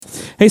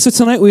Hey, so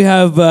tonight we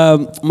have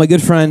my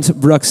good friend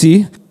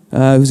Bruxy,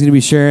 who's going to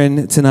be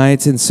sharing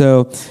tonight. And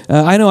so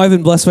I know I've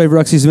been blessed by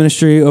Bruxy's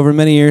ministry over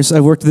many years.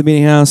 I've worked at the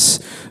Meeting House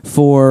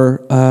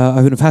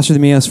I've been a pastor at the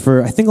Meeting House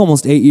for, I think,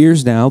 almost 8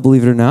 years now,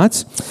 believe it or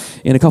not,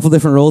 in a couple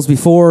different roles.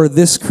 Before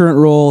this current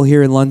role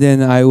here in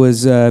London, I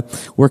was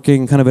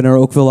working kind of in our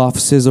Oakville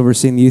offices,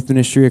 overseeing the youth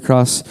ministry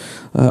across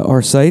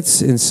our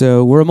sites. And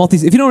so we're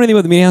if you don't know anything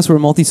about the Meeting House, we're a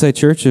multi-site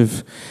church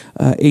of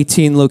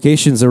 18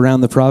 locations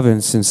around the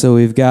province. And so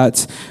we've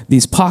got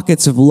these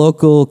pockets of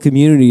local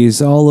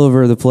communities all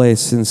over the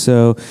place. And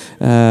so,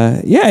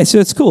 so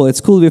it's cool. It's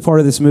cool to be a part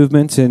of this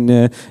movement.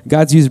 And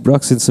God's used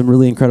Brooks in some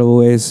really incredible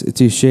ways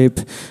to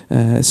shape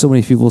so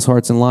many people's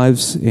hearts and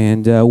lives.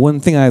 And one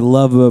thing I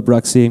love about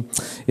Bruxy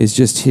is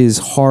just his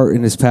heart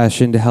and his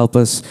passion to help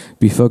us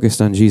be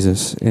focused on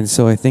Jesus. And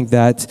so I think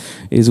that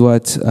is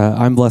what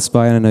I'm blessed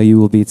by, and I know you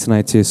will be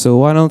tonight too. So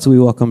why don't we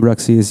welcome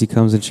Bruxy as he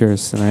comes and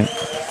shares tonight.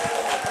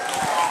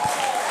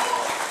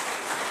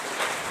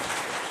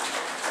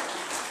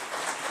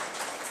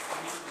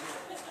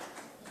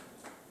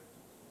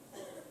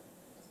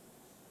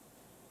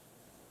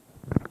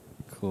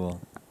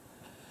 Cool.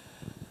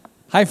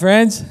 Hi,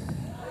 friends.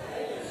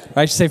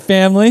 I should say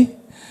family.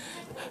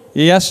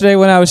 Yesterday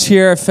when I was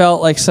here, I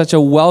felt like such a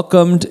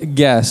welcomed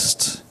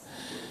guest.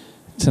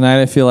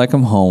 Tonight I feel like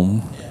I'm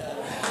home.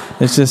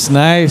 It's just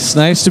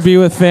nice to be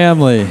with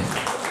family.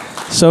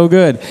 So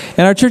good.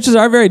 And our churches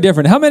are very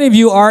different. How many of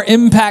you are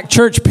Impact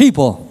Church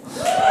people?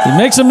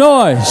 Make some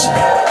noise.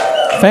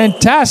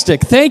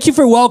 Fantastic. Thank you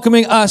for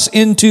welcoming us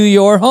into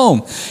your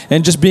home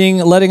and just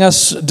letting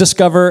us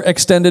discover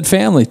extended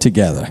family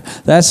together.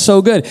 That's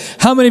so good.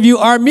 How many of you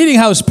are Meeting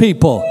House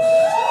people?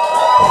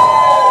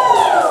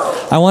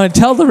 I want to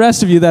tell the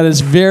rest of you that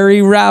it's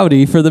very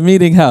rowdy for the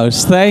Meeting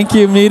House. Thank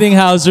you, Meeting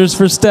Housers,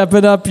 for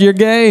stepping up your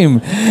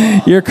game,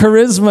 your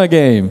charisma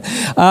game.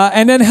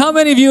 And then how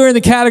many of you are in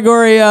the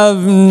category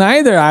of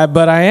neither,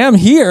 but I am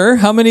here?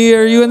 How many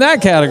are you in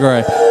that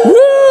category?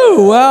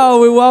 Woo!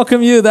 Well, we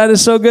welcome you. That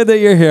is so good that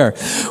you're here.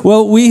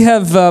 Well, we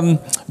have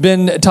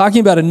been talking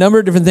about a number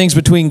of different things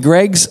between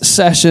Greg's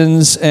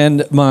sessions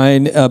and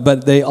mine,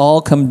 but they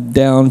all come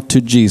down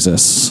to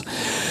Jesus.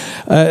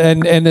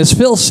 And as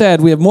Phil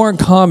said, we have more in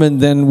common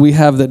than we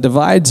have that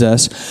divides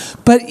us.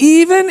 But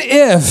even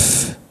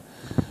if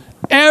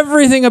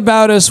everything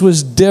about us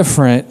was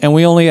different and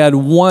we only had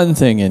one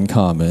thing in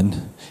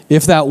common,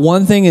 if that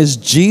one thing is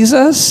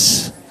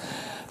Jesus,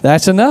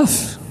 that's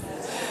enough.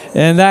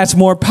 And that's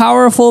more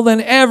powerful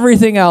than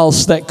everything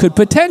else that could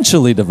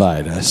potentially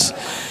divide us.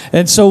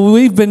 And so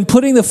we've been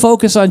putting the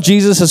focus on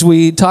Jesus as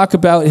we talk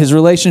about his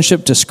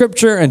relationship to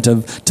Scripture and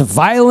to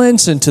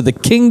violence and to the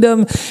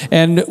kingdom.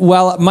 And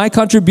while my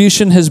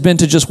contribution has been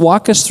to just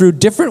walk us through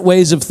different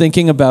ways of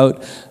thinking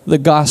about the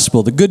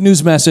gospel, the good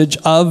news message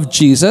of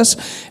Jesus,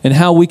 and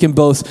how we can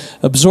both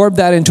absorb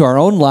that into our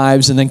own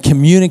lives and then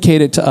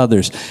communicate it to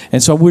others.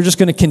 And so we're just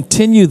going to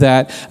continue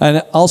that.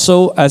 And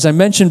also, as I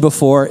mentioned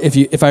before,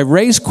 if I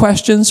raise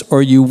questions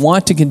or you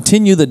want to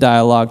continue the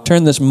dialogue,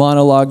 turn this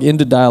monologue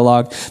into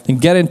dialogue, then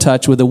get in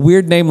touch. With a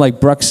weird name like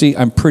Bruxy,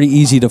 I'm pretty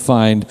easy to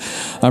find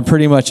on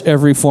pretty much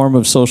every form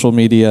of social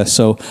media,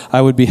 so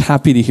I would be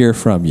happy to hear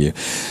from you.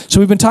 So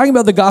we've been talking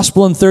about the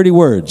gospel in 30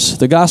 words,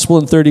 the gospel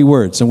in 30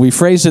 words, and we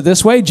phrased it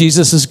this way: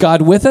 Jesus is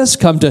God with us,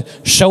 come to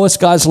show us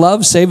God's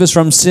love, save us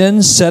from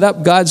sin, set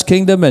up God's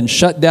kingdom, and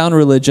shut down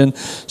religion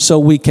so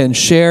we can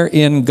share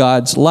in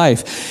God's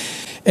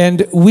life.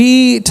 And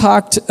we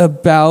talked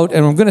about,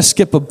 and I'm going to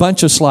skip a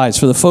bunch of slides.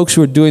 For the folks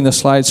who are doing the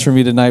slides for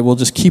me tonight, we'll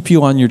just keep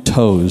you on your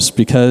toes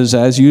because,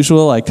 as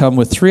usual, I come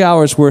with 3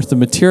 hours worth of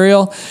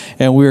material,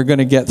 and we're going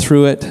to get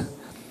through it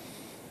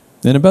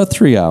in about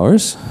 3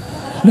 hours.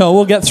 No,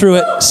 we'll get through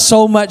it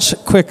so much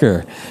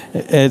quicker.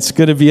 It's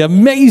going to be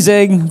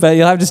amazing, but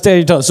you'll have to stay on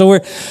your toes. So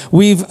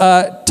we've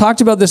talked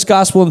about this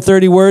gospel in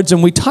 30 words,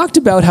 and we talked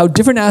about how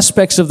different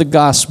aspects of the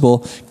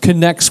gospel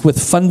connects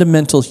with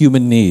fundamental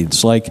human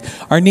needs, like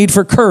our need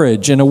for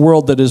courage in a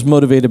world that is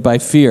motivated by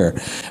fear,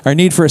 our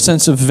need for a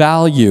sense of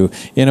value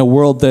in a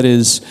world that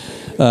is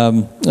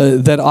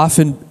that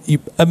often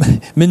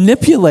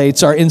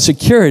manipulates our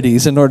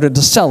insecurities in order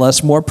to sell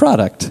us more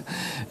product.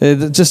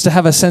 Just to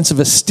have a sense of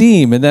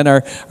esteem, and then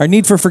our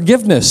need for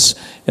forgiveness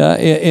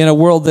in a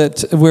world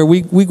where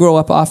we grow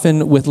up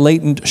often with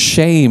latent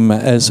shame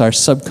as our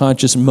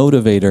subconscious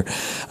motivator.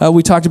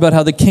 We talked about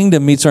how the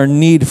kingdom meets our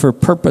need for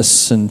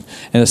purpose and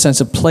a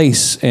sense of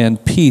place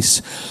and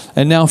peace.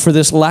 And now for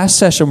this last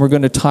session, we're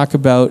going to talk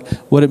about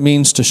what it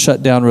means to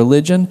shut down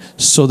religion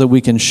so that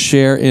we can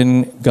share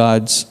in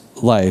God's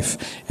life.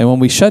 And when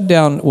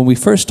we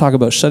first talk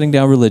about shutting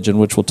down religion,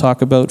 which we'll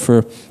talk about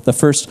for the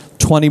first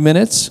 20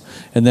 minutes,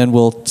 and then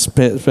we'll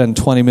spend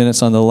 20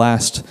 minutes on the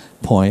last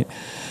point,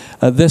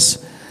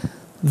 this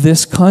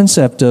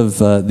concept of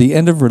the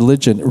end of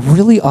religion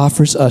really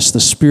offers us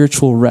the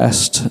spiritual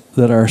rest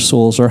that our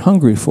souls are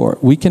hungry for.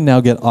 We can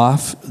now get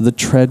off the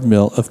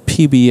treadmill of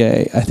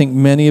PBA. I think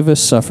many of us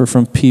suffer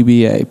from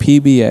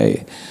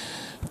PBA,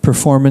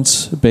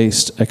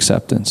 performance-based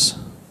acceptance,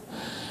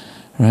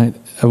 right?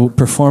 a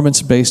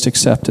performance-based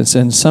acceptance,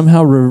 and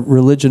somehow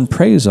religion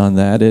preys on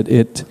that.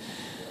 It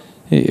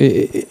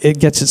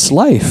gets its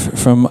life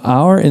from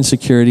our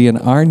insecurity and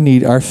our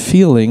need, our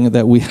feeling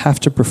that we have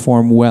to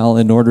perform well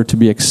in order to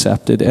be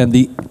accepted. And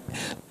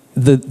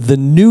the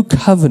new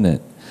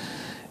covenant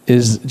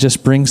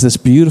just brings this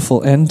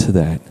beautiful end to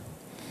that.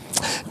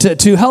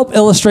 To help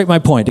illustrate my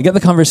point, to get the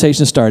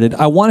conversation started,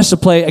 I want us to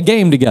play a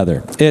game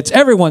together. It's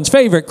everyone's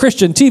favorite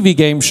Christian TV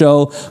game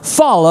show,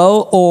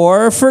 Follow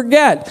or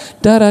Forget.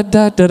 Da da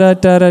da da da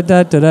da da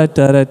da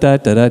da da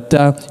da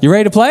da. You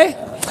ready to play?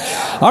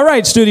 All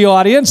right, studio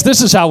audience,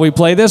 this is how we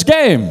play this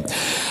game.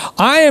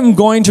 I am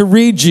going to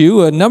read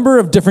you a number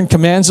of different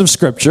commands of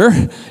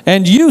Scripture,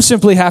 and you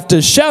simply have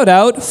to shout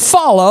out,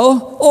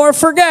 follow or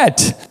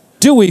forget.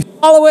 Do we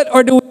follow it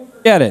or do we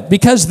forget it?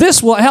 Because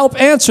this will help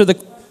answer the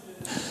question,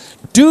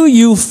 do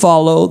you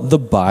follow the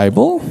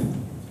Bible?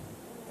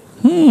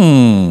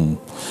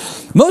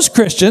 Most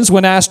Christians,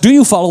 when asked, do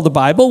you follow the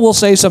Bible, will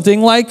say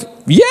something like,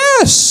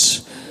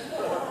 yes.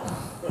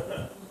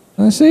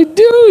 I say,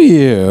 do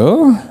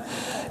you?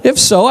 If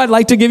so, I'd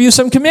like to give you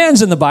some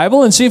commands in the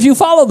Bible and see if you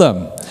follow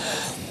them.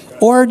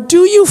 Or do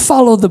you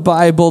follow the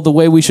Bible the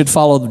way we should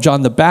follow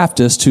John the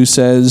Baptist, who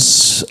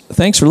says,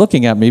 thanks for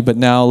looking at me, but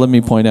now let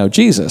me point out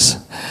Jesus.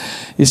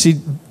 You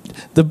see,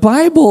 the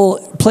Bible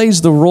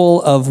plays the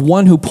role of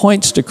one who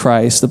points to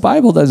Christ. The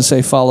Bible doesn't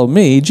say, follow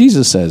me.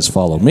 Jesus says,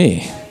 follow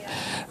me.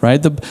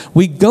 Right?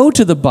 We go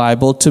to the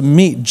Bible to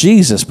meet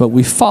Jesus, but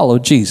we follow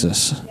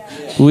Jesus.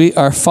 We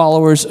are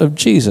followers of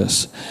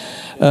Jesus.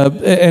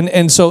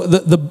 And so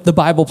the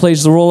Bible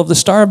plays the role of the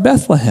Star of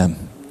Bethlehem.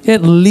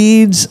 It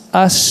leads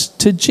us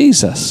to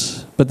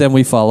Jesus, but then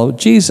we follow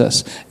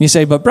Jesus. And you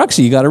say, but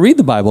Bruxy, you got to read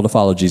the Bible to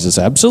follow Jesus.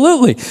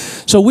 Absolutely.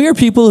 So we are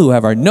people who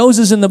have our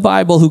noses in the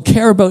Bible, who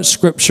care about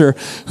Scripture,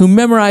 who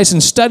memorize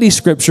and study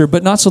Scripture,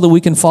 but not so that we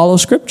can follow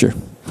Scripture.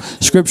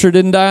 Scripture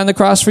didn't die on the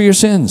cross for your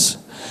sins.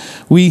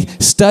 We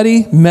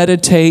study,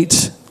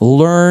 meditate,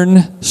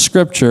 learn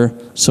Scripture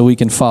so we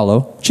can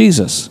follow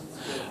Jesus.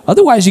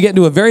 Otherwise, you get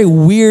into a very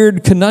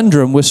weird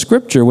conundrum with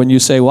Scripture when you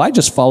say, well, I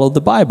just followed the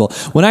Bible.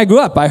 When I grew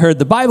up, I heard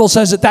the Bible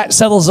says that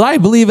settles it. I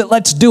believe it.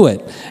 Let's do it.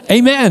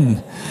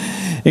 Amen.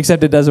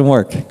 Except it doesn't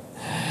work.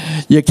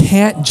 You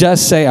can't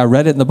just say, I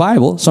read it in the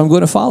Bible, so I'm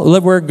going to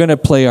follow. We're going to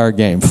play our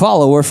game.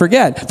 Follow or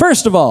forget.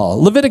 First of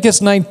all,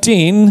 Leviticus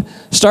 19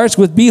 starts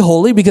with be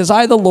holy because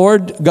I, the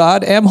Lord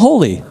God, am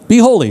holy. Be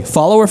holy.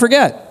 Follow or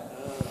forget.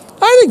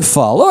 I think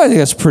follow. I think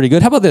that's pretty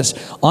good. How about this?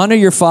 Honor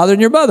your father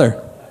and your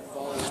mother.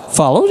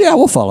 Follow? Yeah,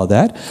 we'll follow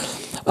that.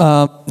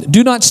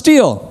 Do not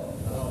steal.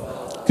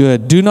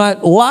 Good. Do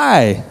not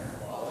lie.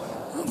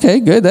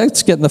 Okay, good.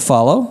 That's getting the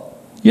follow.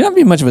 You're not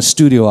being much of a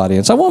studio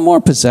audience. I want more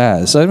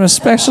pizzazz. I mean,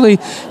 especially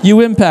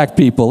you impact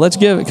people. Let's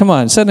give it. Come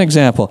on, set an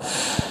example.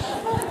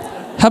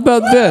 How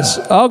about this?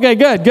 Okay,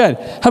 good.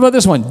 How about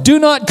this one? Do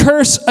not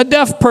curse a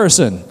deaf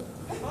person.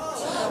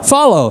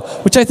 Follow,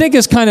 which I think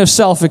is kind of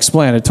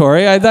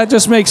self-explanatory. That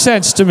just makes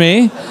sense to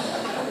me.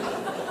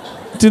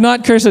 Do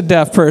not curse a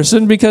deaf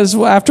person because,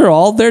 after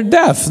all, they're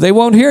deaf. They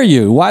won't hear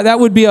you. Why?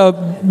 That would be a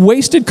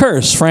wasted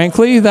curse,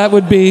 frankly. That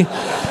would be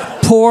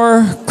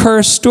poor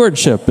curse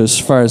stewardship as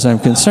far as I'm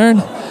concerned.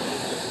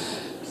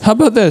 How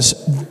about this?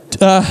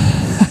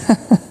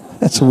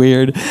 That's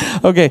weird.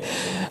 Okay.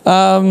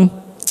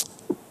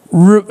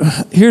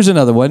 Here's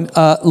another one.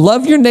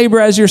 Love your neighbor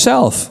as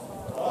yourself.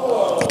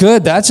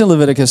 Good. That's in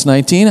Leviticus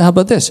 19. How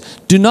about this?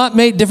 Do not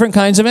mate different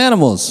kinds of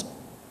animals.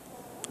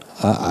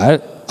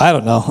 I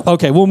don't know.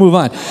 Okay, we'll move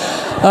on.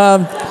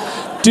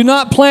 Do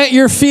not plant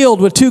your field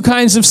with two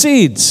kinds of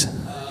seeds.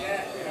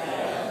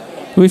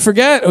 We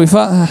forget?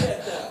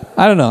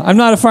 I don't know. I'm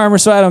not a farmer,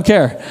 so I don't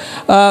care.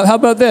 How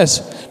about this?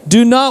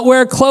 Do not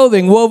wear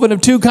clothing woven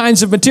of two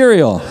kinds of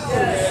material.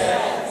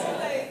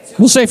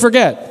 We'll say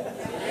forget.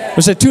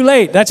 We'll say too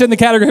late. That's in the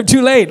category of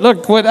too late.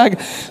 Look,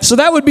 so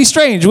that would be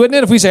strange, wouldn't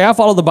it, if we say, I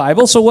follow the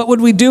Bible? So what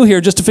would we do here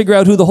just to figure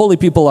out who the holy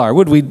people are?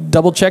 Would we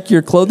double check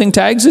your clothing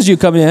tags as you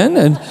come in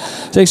and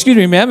say, excuse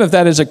me, ma'am, if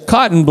that is a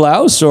cotton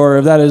blouse or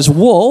if that is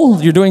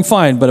wool, you're doing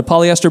fine. But a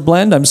polyester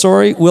blend, I'm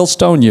sorry, we'll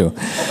stone you.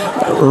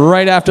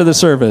 Right after the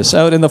service,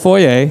 out in the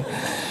foyer.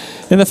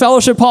 In the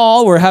fellowship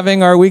hall, we're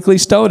having our weekly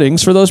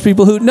stonings for those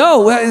people who,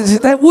 no,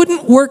 that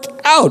wouldn't work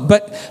out.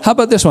 But how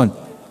about this one?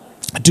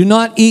 Do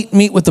not eat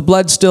meat with the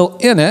blood still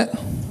in it.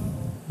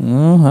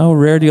 Oh, how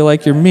rare do you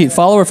like your meat?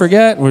 Follow or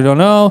forget? We don't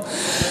know.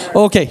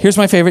 Okay, here's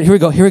my favorite. Here we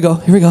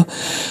go.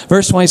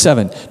 Verse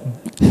 27.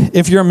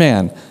 If you're a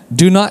man,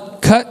 do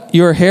not cut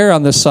your hair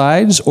on the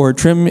sides or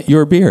trim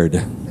your beard.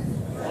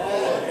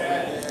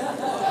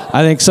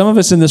 I think some of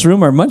us in this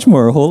room are much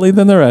more holy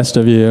than the rest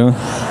of you.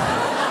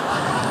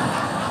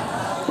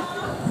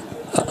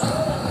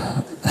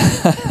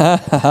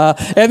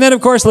 And then,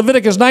 of course,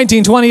 Leviticus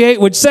 19:28,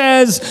 which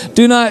says,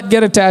 do not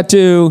get a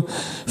tattoo.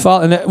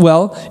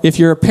 Well, if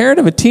you're a parent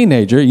of a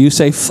teenager, you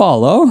say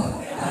follow.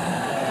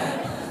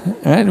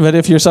 Right? But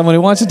if you're someone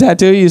who wants a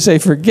tattoo, you say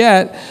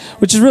forget,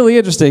 which is really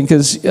interesting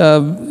because,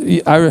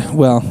 no,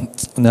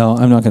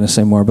 I'm not going to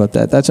say more about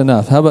that. That's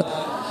enough. How about,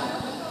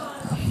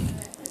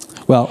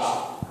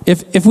 well,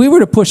 if we were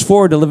to push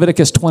forward to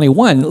Leviticus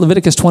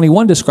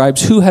 21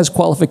 describes who has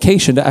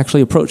qualification to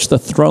actually approach the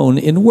throne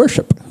in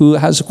worship, who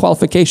has a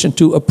qualification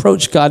to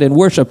approach God in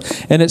worship.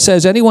 And it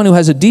says anyone who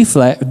has a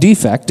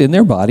defect in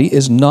their body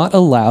is not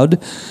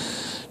allowed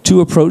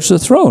to approach the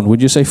throne.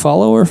 Would you say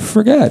follow or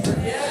forget?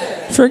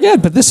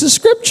 Forget, but this is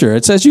scripture.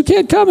 It says you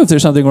can't come if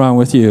there's something wrong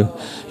with you.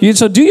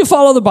 So do you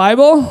follow the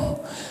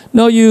Bible?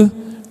 No, you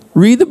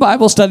read the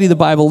Bible, study the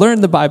Bible,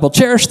 learn the Bible,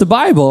 cherish the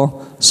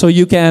Bible so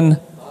you can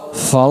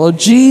follow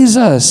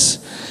Jesus.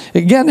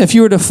 Again, if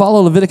you were to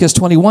follow Leviticus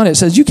 21, it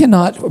says you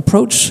cannot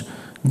approach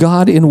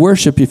God in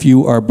worship if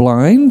you are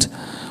blind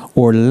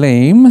or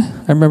lame.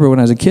 I remember when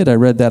I was a kid, I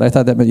read that. I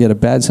thought that meant you had a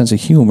bad sense of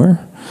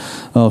humor.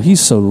 Oh,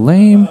 he's so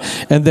lame.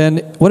 And then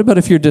what about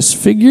if you're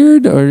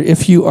disfigured or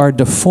if you are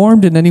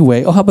deformed in any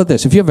way? Oh, how about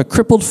this? If you have a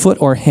crippled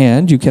foot or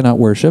hand, you cannot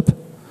worship.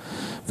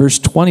 Verse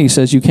 20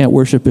 says you can't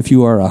worship if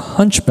you are a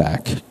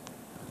hunchback.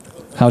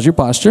 How's your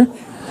posture?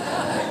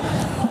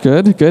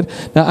 Good, good.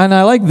 Now, and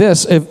I like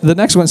this. If the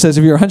next one says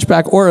if you're a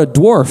hunchback or a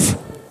dwarf.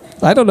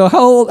 I don't know,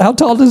 how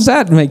tall does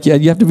that make you?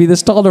 You have to be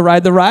this tall to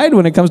ride the ride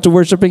when it comes to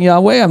worshiping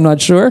Yahweh? I'm not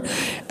sure.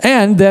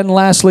 And then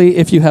lastly,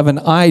 if you have an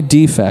eye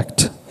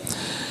defect.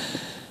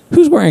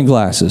 Who's wearing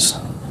glasses?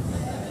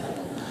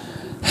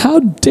 How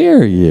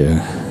dare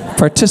you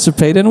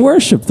participate in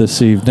worship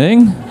this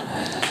evening?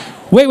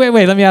 Wait.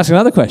 Let me ask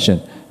another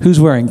question. Who's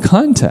wearing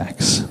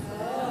contacts?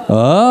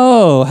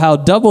 Oh, how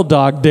double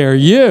dog dare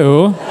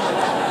you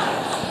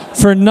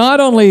for not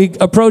only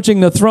approaching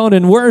the throne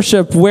in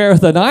worship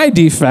with an eye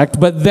defect,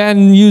 but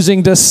then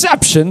using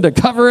deception to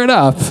cover it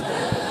up.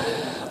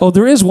 Oh,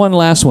 there is one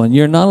last one.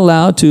 You're not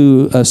allowed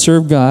to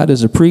serve God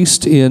as a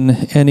priest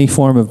in any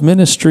form of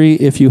ministry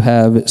if you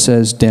have, it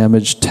says,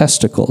 damaged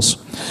testicles.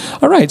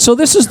 All right, so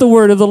this is the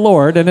word of the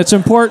Lord, and it's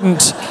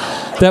important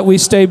that we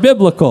stay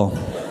biblical.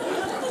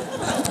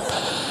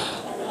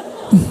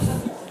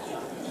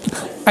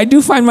 I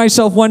do find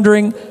myself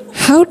wondering,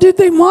 how did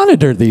they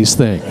monitor these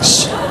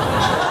things?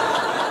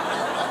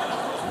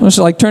 Was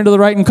it like turn to the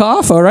right and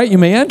cough? All right, you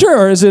may enter,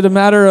 or is it a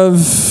matter of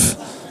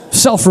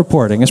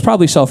self-reporting? It's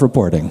probably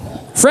self-reporting.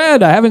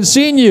 Fred, I haven't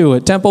seen you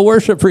at temple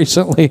worship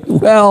recently.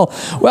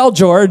 Well,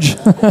 George.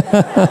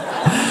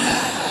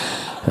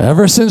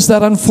 Ever since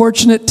that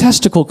unfortunate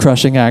testicle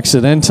crushing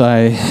accident,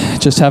 I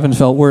just haven't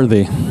felt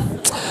worthy.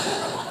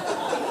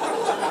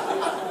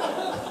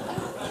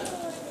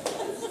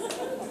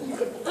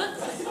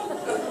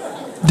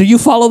 Do you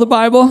follow the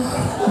Bible?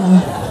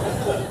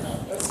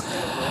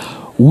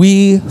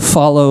 We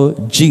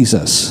follow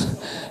Jesus.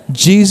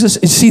 Jesus,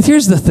 see,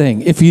 here's the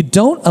thing. If you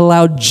don't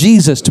allow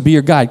Jesus to be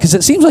your guide, because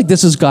it seems like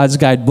this is God's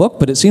guidebook,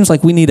 but it seems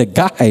like we need a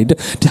guide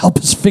to help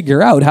us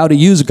figure out how to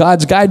use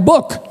God's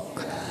guidebook.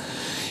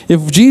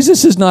 If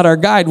Jesus is not our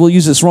guide, we'll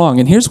use this wrong.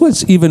 And here's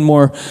what's even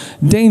more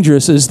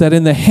dangerous is that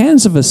in the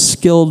hands of a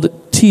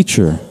skilled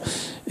teacher,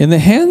 in the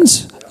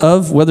hands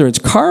of whether it's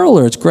Carl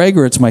or it's Greg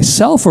or it's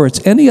myself or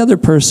it's any other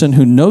person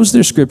who knows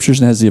their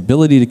scriptures and has the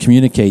ability to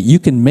communicate, you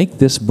can make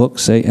this book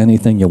say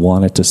anything you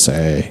want it to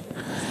say.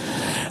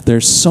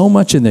 There's so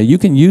much in there. You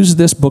can use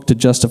this book to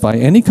justify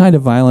any kind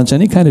of violence,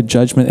 any kind of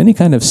judgment, any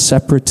kind of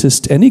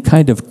separatist, any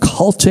kind of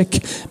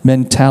cultic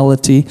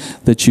mentality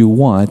that you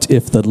want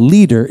if the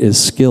leader is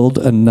skilled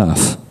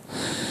enough.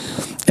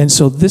 And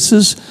so this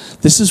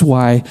is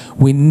why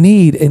we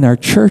need in our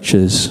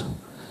churches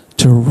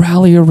to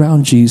rally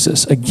around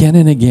Jesus again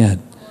and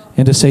again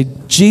and to say,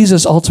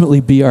 Jesus ultimately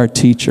be our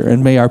teacher,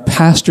 and may our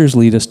pastors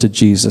lead us to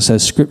Jesus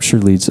as Scripture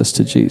leads us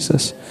to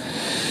Jesus.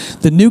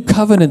 The new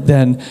covenant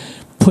then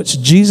puts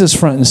Jesus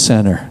front and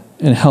center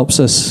and helps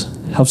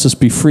us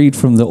be freed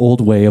from the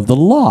old way of the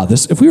law.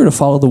 If we were to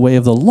follow the way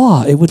of the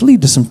law, it would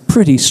lead to some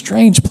pretty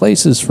strange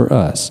places for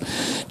us.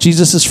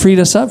 Jesus has freed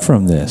us up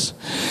from this.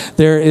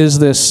 There is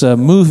this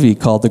movie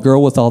called The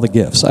Girl with All the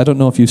Gifts. I don't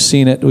know if you've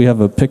seen it. We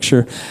have a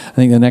picture. I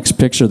think the next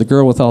picture, The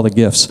Girl with All the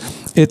Gifts.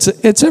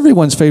 It's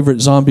everyone's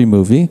favorite zombie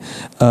movie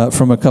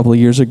from a couple of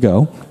years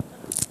ago.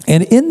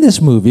 And in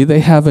this movie, they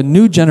have a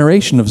new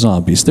generation of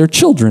zombies. They're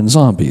children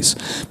zombies.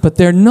 But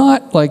they're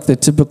not like the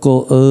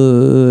typical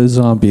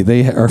zombie.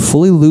 They are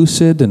fully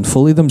lucid and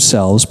fully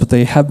themselves, but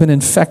they have been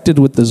infected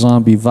with the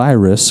zombie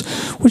virus,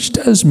 which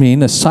does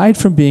mean, aside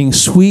from being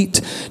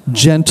sweet,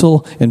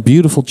 gentle, and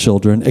beautiful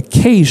children,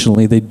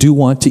 occasionally they do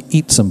want to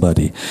eat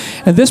somebody.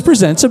 And this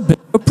presents a bit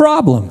of a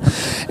problem.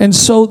 And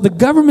so the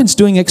government's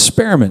doing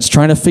experiments,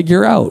 trying to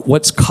figure out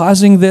what's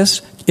causing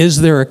this.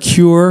 Is there a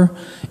cure?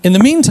 In the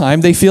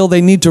meantime, they feel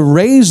they need to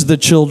raise the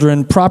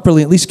children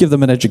properly, at least give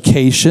them an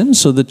education,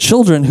 so the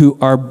children who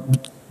are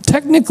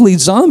technically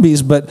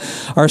zombies but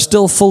are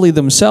still fully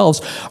themselves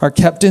are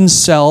kept in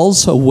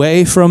cells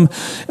away from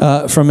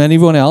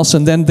anyone else,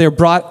 and then they're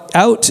brought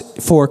out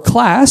for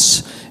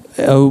class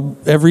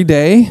every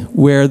day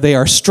where they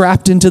are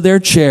strapped into their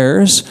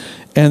chairs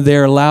and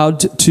they're allowed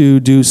to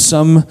do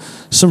some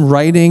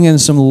writing and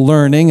some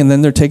learning, and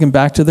then they're taken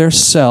back to their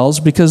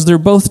cells because they're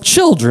both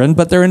children,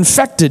 but they're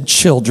infected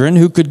children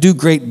who could do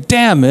great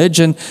damage.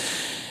 And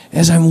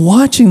as I'm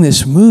watching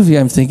this movie,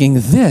 I'm thinking,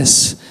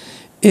 this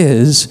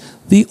is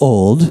the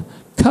old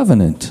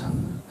covenant.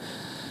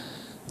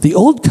 The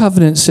old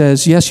covenant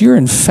says, yes, you're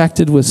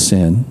infected with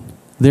sin.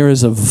 There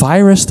is a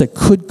virus that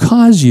could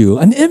cause you,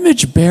 an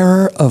image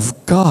bearer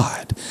of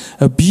God,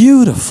 a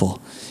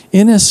beautiful,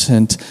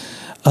 innocent,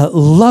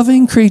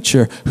 loving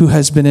creature who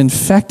has been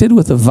infected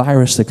with a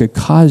virus that could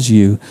cause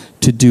you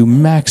to do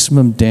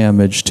maximum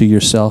damage to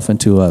yourself and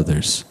to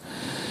others.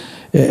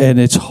 And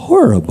it's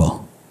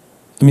horrible.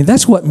 I mean,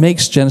 that's what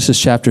makes Genesis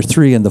chapter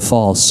 3 and the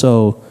fall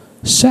so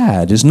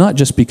sad, is not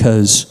just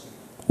because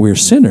we're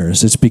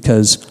sinners, it's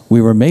because we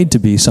were made to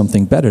be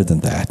something better than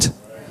that.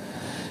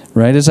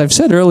 Right? As I've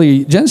said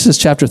earlier, Genesis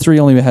chapter 3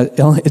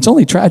 it's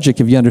only tragic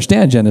if you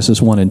understand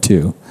Genesis 1 and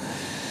 2.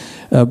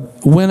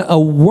 When a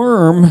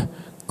worm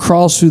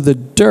crawls through the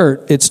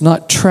dirt, it's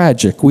not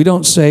tragic. We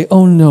don't say,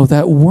 oh no,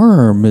 that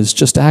worm is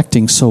just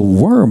acting so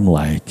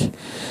worm-like.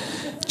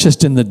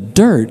 Just in the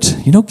dirt.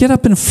 Get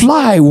up and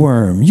fly,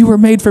 worm. You were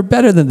made for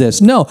better than this.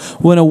 No,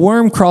 when a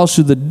worm crawls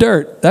through the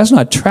dirt, that's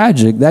not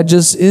tragic. That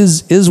just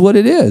is what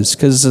it is,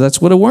 because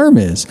that's what a worm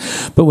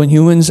is. But when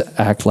humans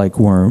act like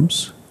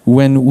worms,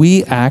 when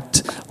we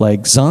act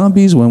like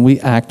zombies, when we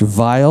act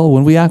vile,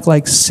 when we act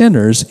like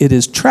sinners, it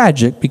is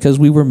tragic because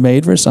we were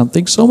made for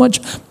something so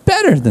much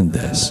better than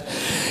this.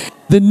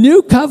 The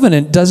new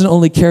covenant doesn't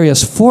only carry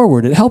us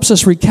forward, it helps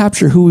us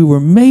recapture who we were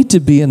made to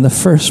be in the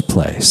first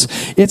place.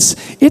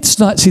 It's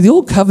not, see, the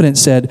old covenant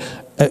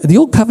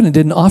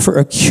didn't offer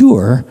a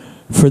cure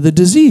for the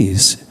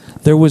disease.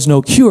 There was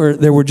no cure,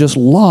 there were just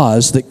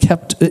laws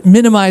that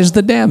minimized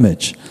the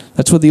damage.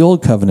 That's what the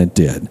old covenant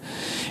did.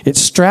 It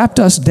strapped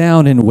us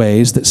down in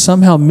ways that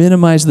somehow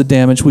minimized the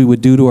damage we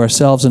would do to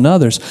ourselves and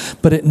others,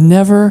 but it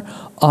never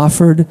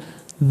offered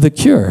the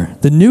cure.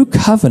 The new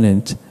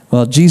covenant,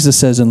 well, Jesus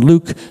says in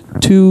Luke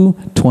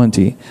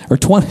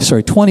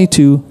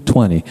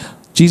 22:20,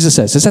 Jesus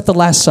says, it's at the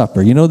Last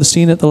Supper. You know the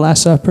scene at the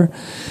Last Supper?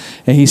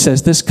 And he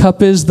says, this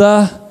cup is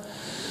the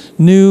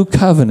new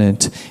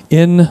covenant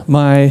in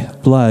my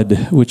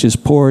blood, which is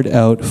poured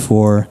out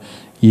for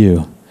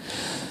you.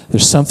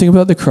 There's something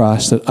about the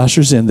cross that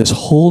ushers in this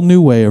whole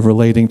new way of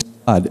relating to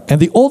God. And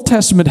the Old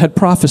Testament had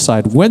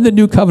prophesied when the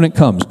new covenant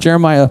comes.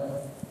 Jeremiah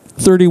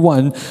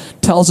 31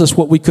 tells us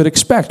what we could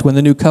expect when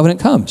the new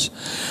covenant comes.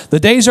 The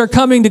days are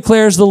coming,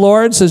 declares the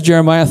Lord, says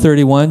Jeremiah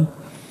 31,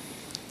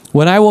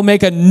 when I will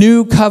make a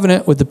new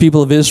covenant with the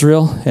people of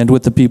Israel and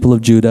with the people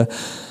of Judah.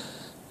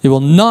 It will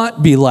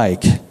not be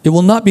like.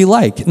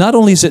 Not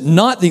only is it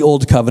not the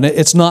old covenant,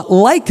 it's not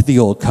like the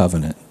old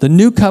covenant. The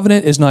new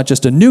covenant is not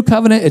just a new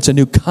covenant, it's a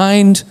new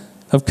kind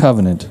of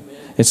covenant.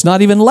 It's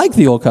not even like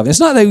the old covenant. It's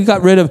not that we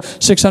got rid of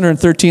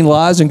 613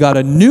 laws and got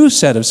a new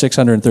set of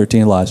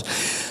 613 laws.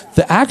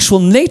 The actual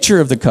nature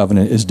of the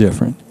covenant is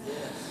different.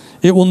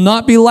 It will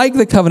not be like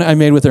the covenant I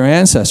made with their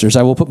ancestors.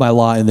 I will put my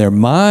law in their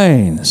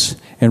minds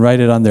and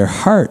write it on their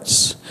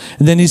hearts.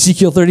 And then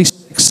Ezekiel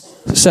 36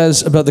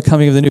 says about the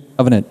coming of the new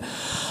covenant,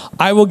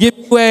 I will give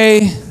you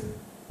a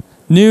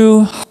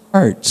new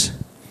heart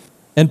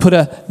and put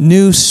a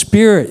new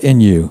spirit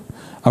in you.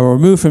 I will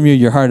remove from you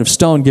your heart of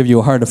stone, give you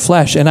a heart of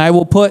flesh, and I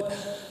will put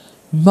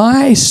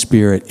my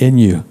spirit in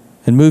you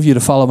and move you to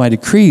follow my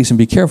decrees and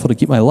be careful to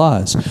keep my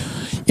laws.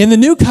 In the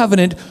new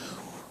covenant,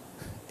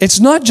 it's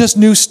not just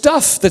new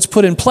stuff that's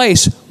put in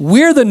place.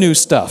 We're the new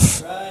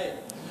stuff.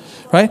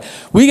 Right?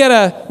 We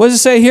got what does it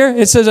say here?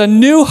 It says a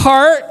new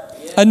heart,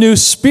 a new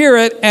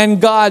spirit,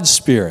 and God's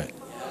spirit.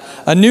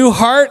 A new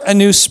heart, a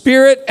new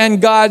spirit,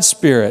 and God's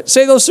spirit.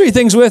 Say those three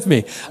things with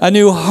me. A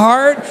new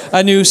heart,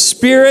 a new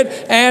spirit,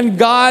 and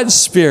God's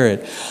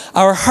spirit.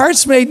 Our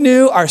heart's made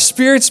new, our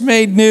spirit's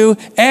made new,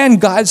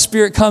 and God's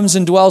spirit comes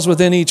and dwells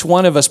within each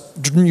one of us,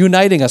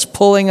 uniting us,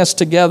 pulling us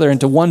together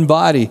into one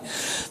body.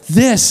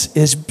 This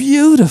is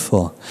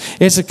beautiful.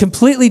 It's a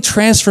completely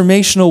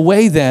transformational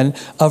way then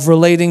of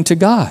relating to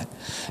God.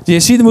 Do you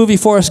see the movie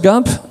Forrest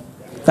Gump?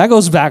 That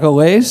goes back a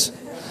ways.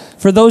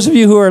 For those of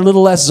you who are a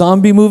little less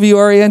zombie movie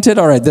oriented,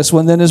 all right, this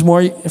one then is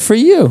more for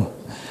you.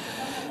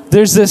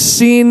 There's this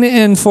scene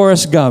in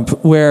Forrest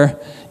Gump where,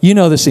 you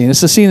know the scene.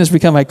 It's a scene that's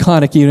become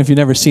iconic even if you've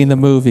never seen the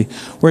movie,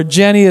 where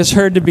Jenny is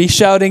heard to be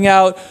shouting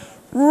out,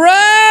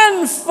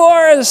 "Run,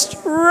 Forrest,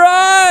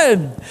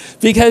 run!"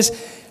 Because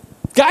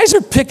guys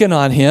are picking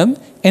on him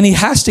and he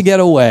has to get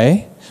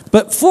away.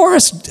 But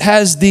Forrest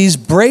has these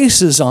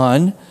braces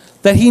on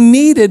that he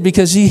needed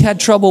because he had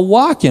trouble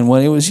walking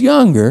when he was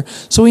younger.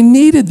 So he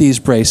needed these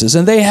braces,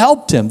 and they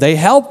helped him. They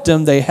helped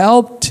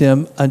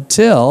him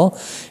until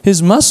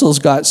his muscles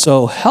got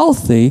so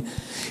healthy,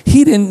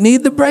 he didn't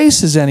need the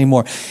braces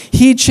anymore.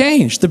 He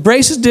changed. The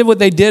braces did what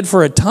they did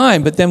for a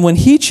time, but then when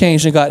he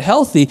changed and got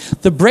healthy,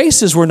 the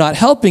braces were not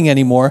helping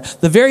anymore.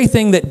 The very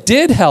thing that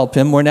did help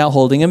him were now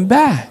holding him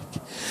back.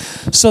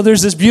 So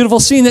there's this beautiful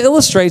scene that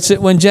illustrates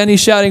it when Jenny's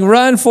shouting,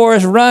 "Run,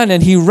 Forrest, run,"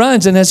 and he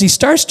runs. And as he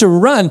starts to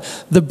run,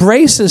 the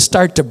braces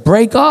start to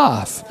break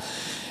off.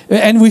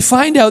 And we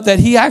find out that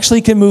he actually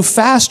can move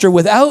faster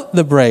without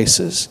the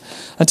braces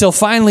until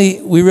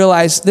finally we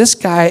realize this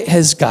guy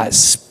has got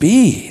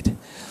speed.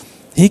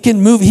 He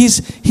can move.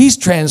 He's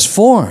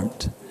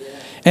transformed.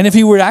 And if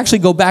he were to actually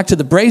go back to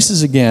the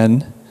braces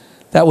again,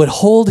 that would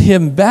hold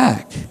him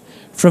back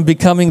from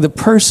becoming the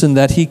person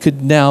that he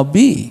could now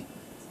be.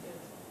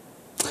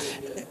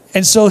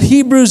 And so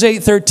Hebrews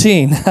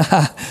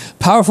 8:13,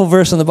 powerful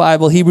verse in the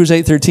Bible, Hebrews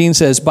 8:13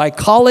 says, by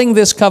calling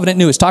this covenant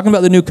new, it's talking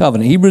about the new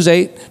covenant, Hebrews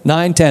 8,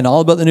 9, 10,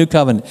 all about the new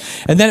covenant.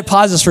 And then it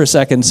pauses for a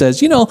second and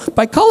says,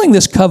 by calling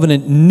this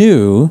covenant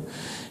new,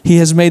 he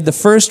has made the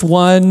first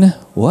one,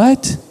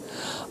 what?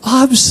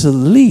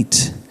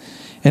 Obsolete.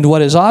 And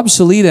what is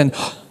obsolete and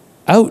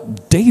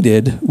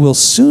outdated will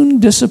soon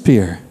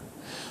disappear.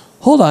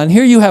 Hold on,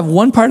 here you have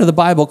one part of the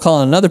Bible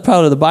calling another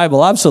part of the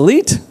Bible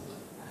obsolete,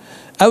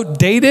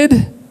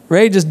 outdated,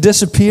 ready to just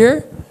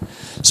disappear.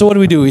 So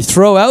what do? We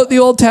throw out the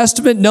Old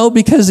Testament? No,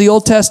 because the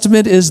Old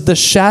Testament is the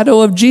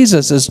shadow of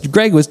Jesus, as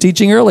Greg was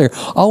teaching earlier,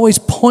 always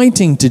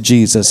pointing to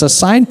Jesus, a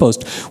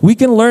signpost. We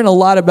can learn a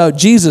lot about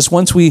Jesus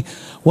once we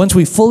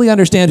fully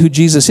understand who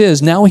Jesus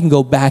is. Now we can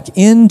go back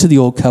into the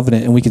Old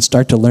Covenant and we can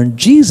start to learn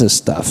Jesus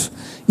stuff,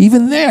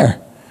 even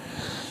there.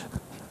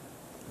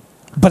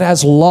 But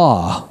as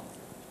law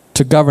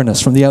to govern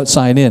us from the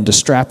outside in, to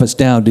strap us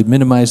down, to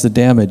minimize the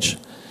damage,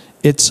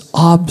 it's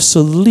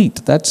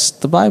obsolete. That's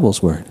the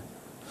Bible's word.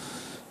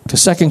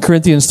 Because 2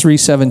 Corinthians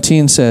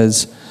 3:17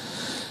 says,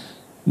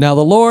 now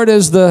the Lord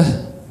is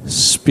the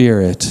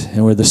Spirit,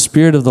 and where the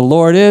Spirit of the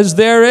Lord is,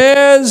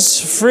 there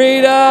is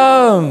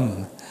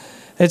freedom.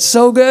 It's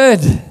so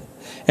good.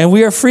 And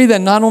we are free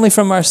then not only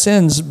from our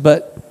sins,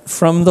 but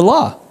from the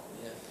law.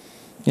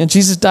 And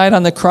Jesus died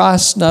on the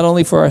cross not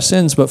only for our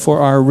sins, but for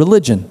our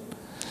religion.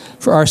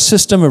 For our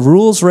system of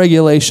rules,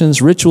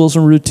 regulations, rituals,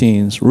 and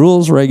routines.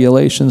 Rules,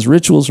 regulations,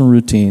 rituals, and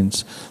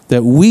routines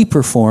that we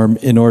perform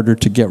in order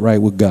to get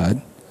right with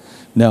God.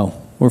 No,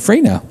 we're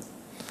free now.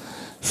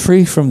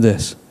 Free from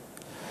this.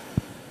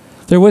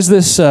 There was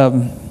this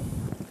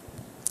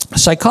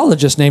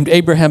psychologist named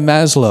Abraham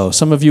Maslow.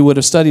 Some of you would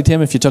have studied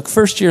him if you took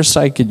first-year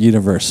psych at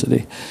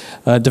university.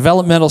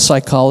 Developmental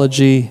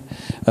psychology,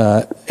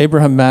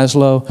 Abraham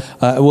Maslow.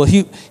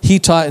 He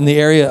taught in the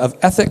area of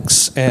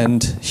ethics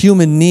and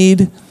human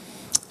need.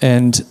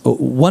 And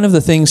one of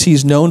the things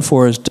he's known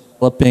for is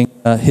developing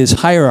his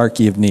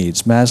hierarchy of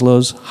needs,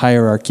 Maslow's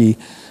hierarchy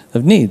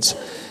of needs.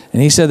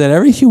 And he said that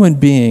every human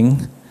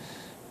being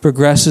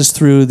progresses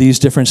through these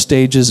different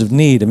stages of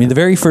need. I mean, the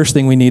very first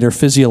thing we need are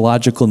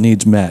physiological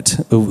needs met,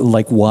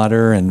 like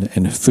water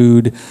and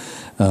food.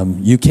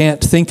 You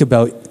can't think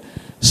about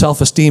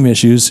self-esteem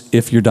issues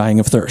if you're dying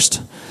of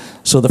thirst.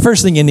 So the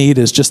first thing you need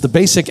is just the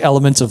basic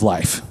elements of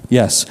life,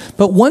 yes.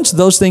 But once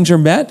those things are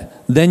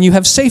met, then you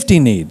have safety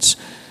needs.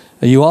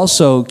 You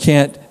also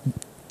can't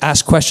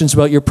ask questions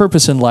about your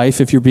purpose in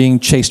life if you're being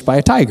chased by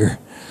a tiger.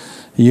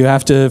 You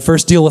have to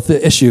first deal with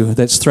the issue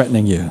that's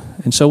threatening you.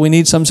 And so we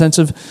need some sense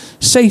of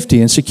safety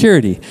and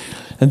security.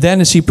 And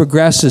then as he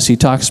progresses, he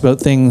talks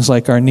about things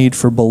like our need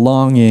for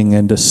belonging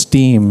and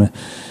esteem.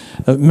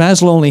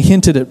 Maslow only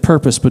hinted at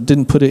purpose, but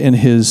didn't put it in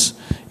his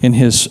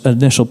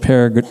initial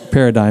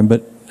paradigm.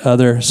 But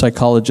other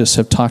psychologists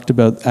have talked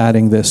about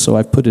adding this, so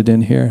I've put it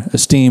in here.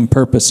 Esteem,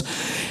 purpose.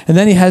 And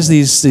then he has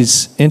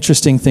these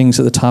interesting things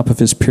at the top of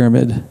his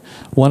pyramid,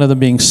 one of them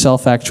being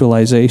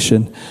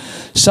self-actualization.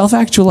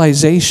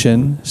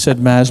 Self-actualization, said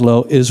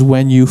Maslow, is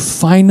when you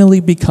finally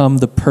become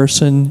the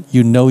person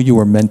you know you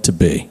were meant to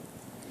be.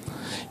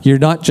 You're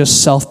not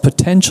just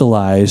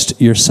self-potentialized,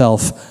 you're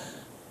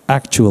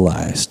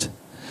self-actualized.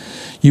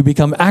 You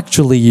become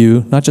actually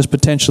you, not just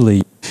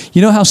potentially.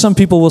 You know how some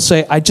people will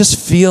say, I just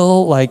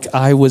feel like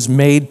I was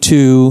made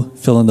to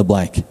fill in the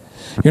blank.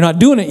 You're not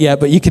doing it yet,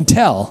 but you can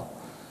tell.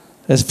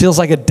 It feels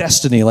like a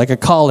destiny, like a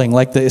calling,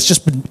 like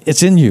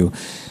it's in you.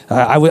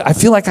 I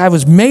feel like I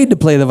was made to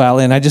play the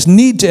violin. I just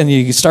need to, and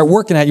you start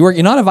working at it.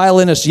 You're not a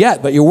violinist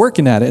yet, but you're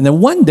working at it. And then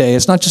one day,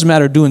 it's not just a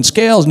matter of doing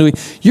scales.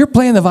 You're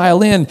playing the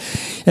violin.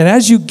 And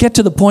as you get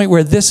to the point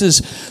where this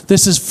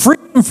is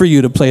freedom for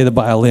you to play the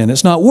violin,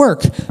 it's not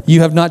work.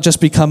 You have not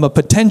just become a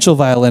potential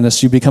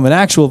violinist. You become an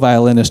actual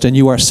violinist, and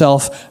you are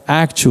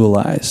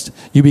self-actualized.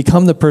 You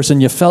become the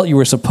person you felt you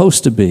were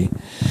supposed to be.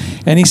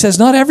 And he says,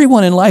 not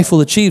everyone in life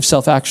will achieve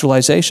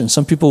self-actualization.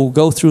 Some people will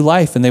go through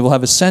life, and they will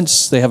have a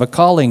sense, they have a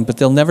calling, but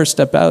they'll never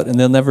step out and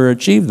they'll never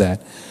achieve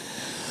that.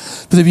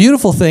 But the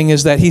beautiful thing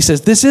is that he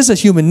says this is a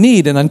human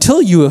need, and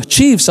until you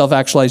achieve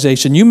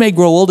self-actualization, you may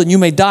grow old and you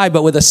may die,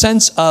 but with a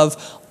sense of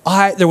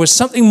there was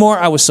something more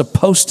I was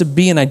supposed to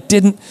be and I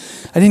didn't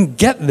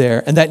get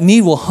there, and that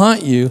need will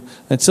haunt you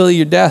until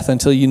your death,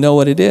 until you know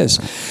what it is.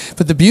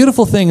 But the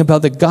beautiful thing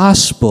about the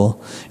gospel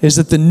is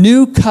that the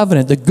new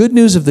covenant, the good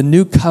news of the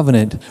new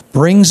covenant,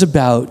 brings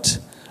about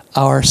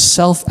our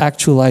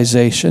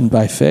self-actualization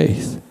by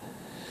faith.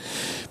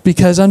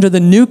 Because under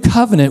the new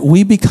covenant,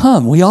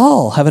 we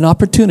all have an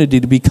opportunity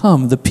to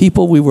become the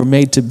people we were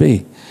made to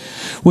be,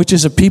 which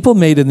is a people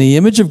made in the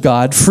image of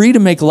God, free to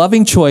make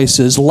loving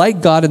choices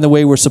like God in the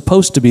way we're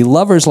supposed to be,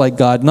 lovers like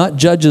God, not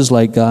judges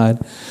like God,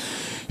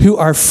 who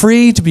are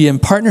free to be in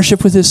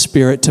partnership with His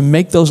Spirit to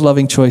make those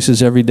loving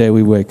choices every day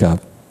we wake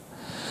up.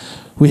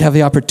 We have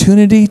the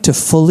opportunity to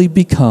fully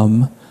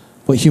become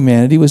what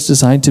humanity was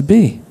designed to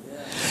be.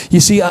 You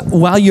see,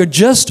 while you're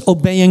just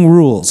obeying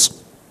rules,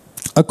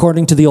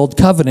 according to the old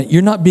covenant,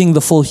 you're not being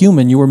the full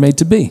human you were made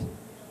to be.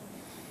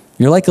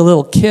 You're like a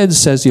little kid,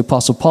 says the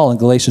Apostle Paul in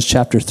Galatians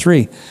chapter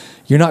 3.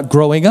 You're not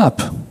growing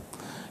up.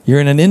 You're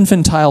in an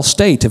infantile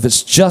state if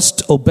it's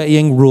just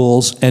obeying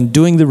rules and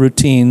doing the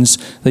routines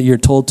that you're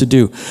told to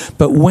do.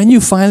 But when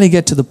you finally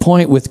get to the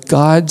point with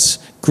God's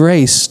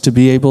grace to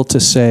be able to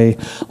say,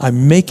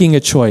 I'm making a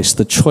choice,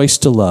 the choice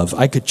to love.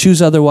 I could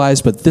choose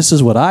otherwise, but this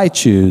is what I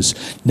choose.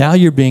 Now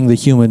you're being the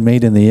human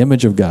made in the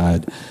image of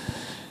God,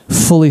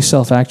 fully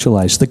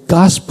self-actualized. The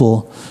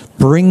gospel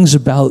brings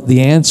about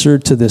the answer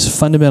to this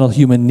fundamental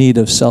human need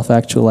of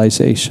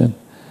self-actualization.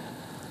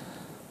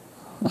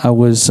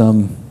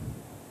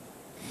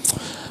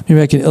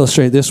 Maybe I can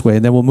illustrate it this way,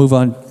 and then we'll move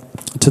on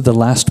to the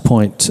last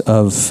point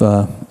of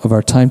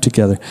our time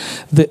together.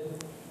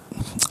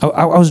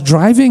 I was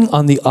driving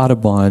on the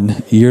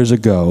Autobahn years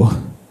ago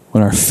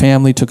when our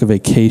family took a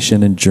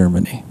vacation in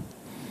Germany.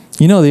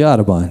 You know the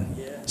Autobahn.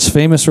 It's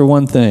famous for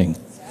one thing.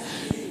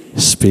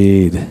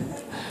 Speed.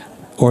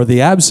 Or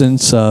the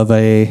absence of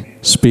a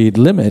speed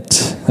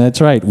limit. That's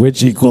right,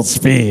 which equals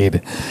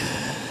speed.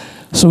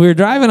 So we were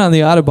driving on the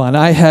Autobahn.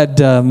 I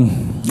had,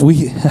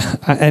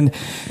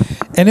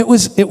 and it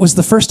was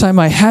the first time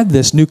I had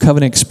this new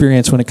covenant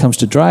experience when it comes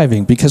to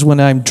driving, because when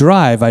I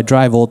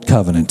drive old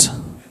covenant.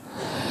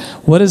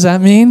 What does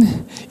that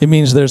mean? It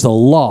means there's a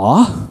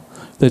law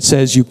that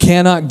says you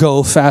cannot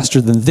go faster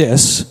than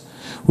this,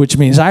 which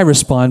means I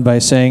respond by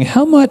saying,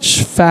 how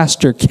much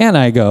faster can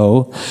I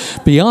go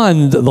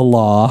beyond the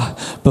law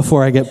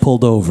before I get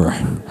pulled over?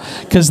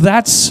 Because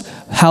that's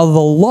how the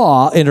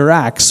law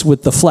interacts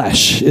with the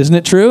flesh. Isn't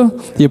it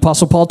true? The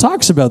Apostle Paul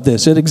talks about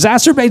this. It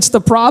exacerbates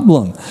the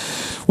problem.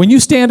 When you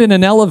stand in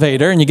an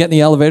elevator and you get in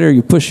the elevator,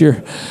 you push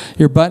your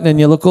button and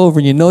you look over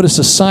and you notice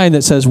a sign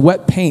that says,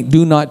 wet paint,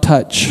 do not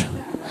touch.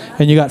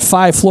 And you got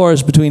 5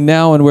 floors between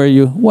now and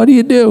what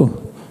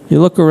do?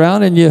 You look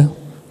around and you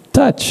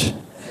touch.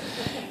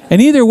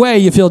 And either way,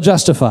 you feel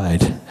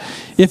justified.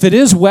 If it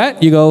is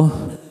wet, you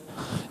go,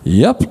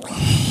 yep,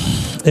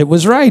 it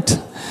was right.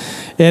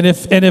 And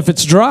if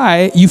it's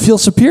dry, you feel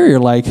superior,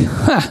 like,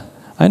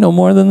 I know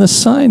more than this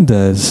sign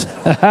does.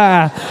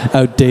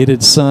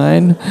 Outdated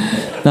sign,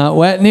 not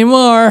wet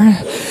anymore.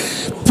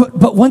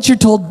 But once you're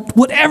told,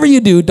 whatever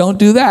you do, don't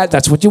do that.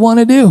 That's what you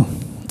want to do.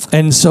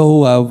 And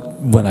so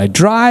when I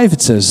drive,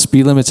 it says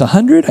speed limit's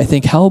 100. I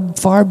think, how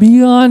far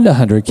beyond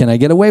 100 can I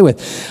get away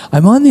with?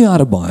 I'm on the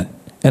Autobahn,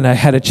 and I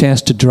had a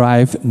chance to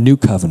drive New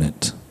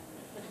Covenant.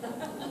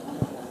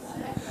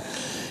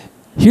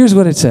 Here's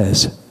what it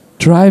says.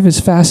 Drive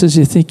as fast as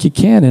you think you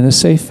can in a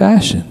safe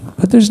fashion.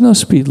 But there's no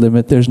speed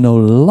limit. There's no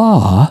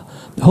law.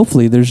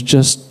 Hopefully, there's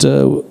just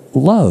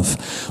love.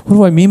 What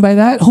do I mean by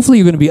that? Hopefully,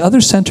 you're going to be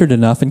other-centered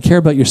enough and care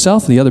about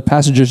yourself and the other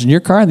passengers in your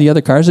car and the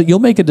other cars that you'll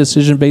make a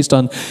decision based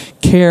on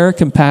care,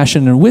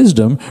 compassion, and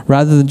wisdom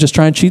rather than just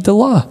try and cheat the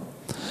law.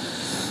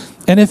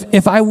 And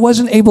if I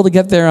wasn't able to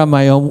get there on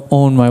my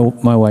own,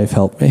 my wife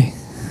helped me.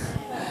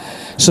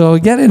 So I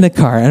get in the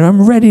car, and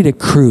I'm ready to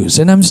cruise,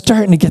 and I'm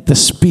starting to get the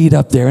speed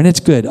up there, and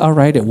it's good. All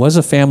right, it was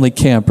a family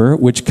camper,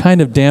 which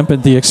kind of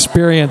dampened the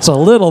experience a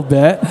little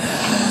bit.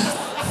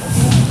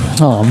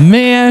 Oh,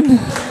 man.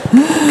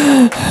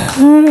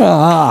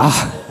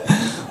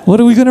 What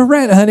are we going to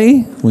rent,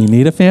 honey? We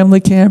need a family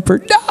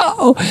camper.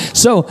 No!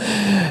 So,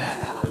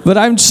 but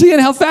I'm seeing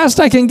how fast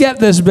I can get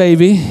this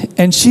baby,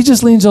 and she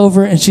just leans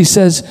over, and she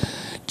says,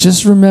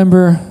 just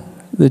remember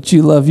that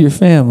you love your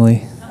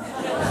family.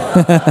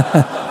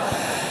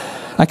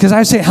 Because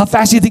I say, how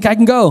fast do you think I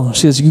can go?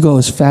 She says, you go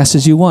as fast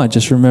as you want.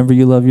 Just remember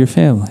you love your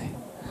family.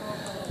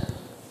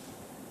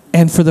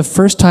 And for the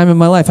first time in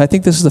my life, I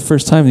think this is the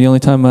first time, the only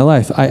time in my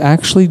life, I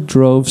actually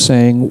drove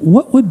saying,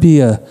 what would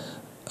be a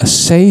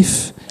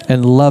safe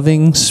and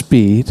loving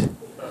speed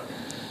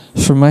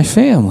for my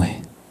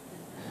family?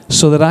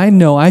 So that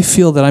I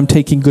feel that I'm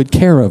taking good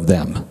care of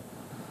them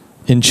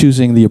in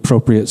choosing the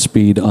appropriate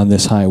speed on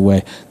this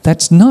highway.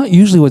 That's not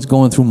usually what's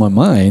going through my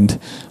mind.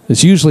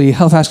 It's usually,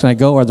 how fast can I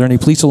go? Are there any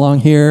police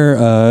along here?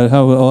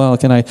 How well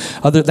can I?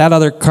 That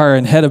other car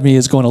ahead of me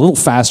is going a little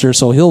faster,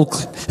 so he'll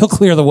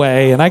clear the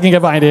way, and I can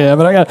get behind him.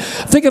 And I'm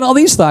thinking all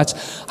these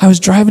thoughts. I was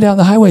driving down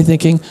the highway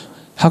thinking,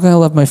 how can I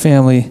love my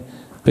family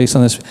based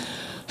on this?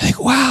 I think,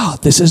 wow,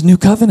 this is New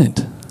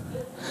Covenant.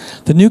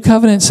 The New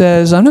Covenant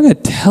says, I'm not going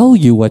to tell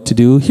you what to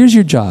do. Here's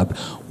your job.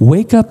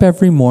 Wake up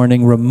every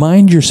morning,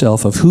 remind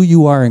yourself of who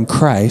you are in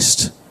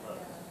Christ,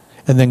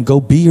 and then go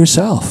be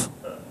yourself.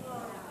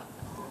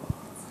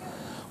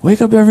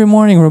 Wake up every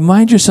morning,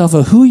 remind yourself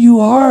of who you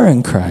are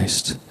in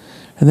Christ,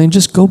 and then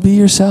just go be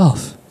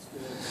yourself.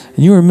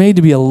 And you were made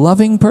to be a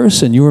loving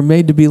person. You were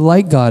made to be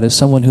like God as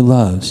someone who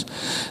loves.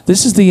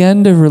 This is the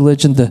end of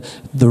religion,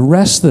 the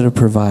rest that it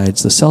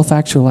provides, the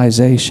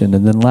self-actualization.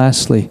 And then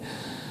lastly,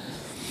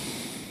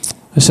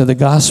 I said the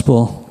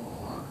gospel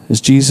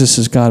is Jesus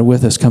is God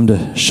with us, come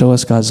to show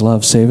us God's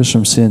love, save us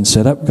from sin,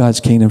 set up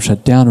God's kingdom,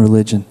 shut down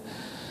religion,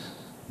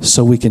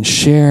 so we can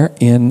share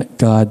in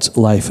God's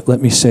life. Let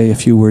me say a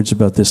few words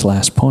about this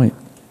last point.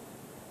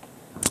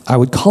 I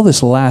would call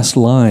this last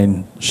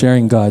line,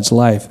 sharing God's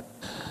life,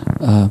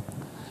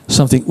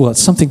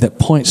 something that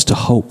points to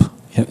hope.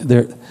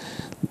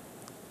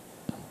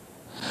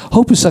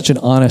 Hope is such an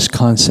honest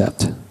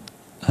concept.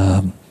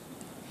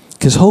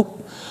 Because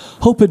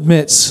hope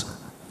admits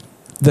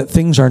that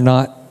things are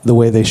not the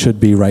way they should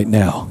be right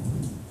now.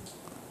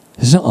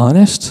 Isn't it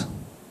honest?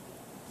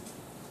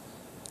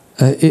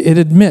 It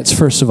admits,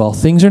 first of all,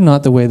 things are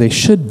not the way they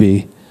should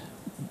be,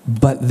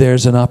 but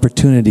there's an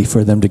opportunity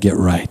for them to get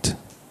right.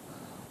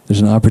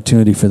 There's an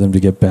opportunity for them to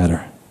get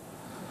better.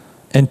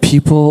 And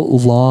people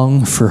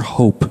long for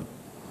hope.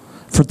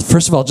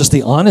 First of all, just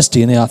the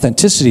honesty and the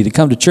authenticity to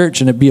come to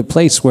church and it be a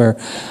place where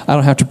I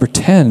don't have to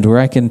pretend, where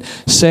I can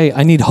say,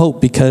 I need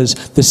hope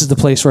because this is the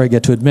place where I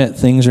get to admit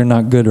things are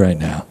not good right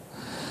now.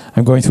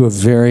 I'm going through a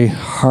very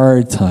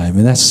hard time.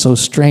 And that's so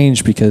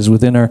strange because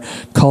within our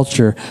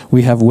culture,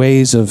 we have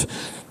ways of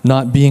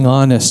not being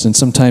honest. And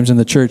sometimes in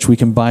the church, we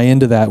can buy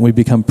into that and we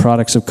become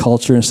products of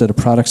culture instead of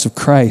products of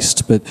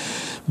Christ.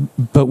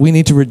 But we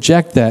need to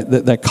reject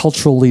that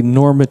culturally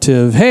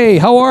normative, hey,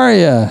 how are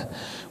you?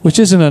 Which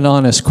isn't an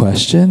honest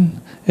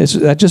question.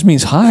 That just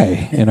means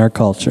hi in our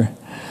culture.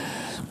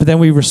 But then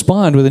we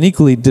respond with an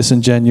equally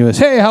disingenuous,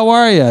 hey, how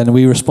are you? And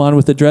we respond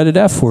with the dreaded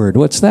F word.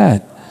 What's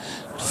that?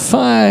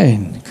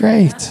 Fine,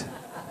 great.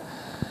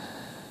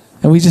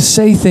 And we just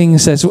say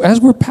things as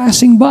we're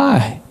passing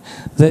by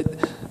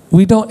that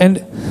we don't,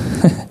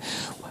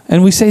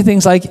 and we say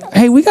things like,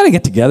 hey, we got to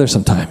get together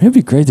sometime. It'd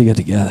be great to get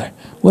together.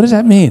 What does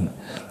that mean?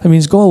 That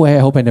means go away. I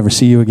hope I never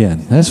see you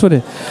again. That's what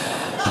it,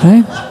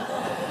 right?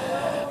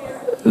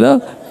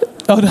 No.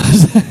 Oh, no.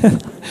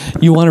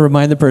 You want to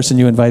remind the person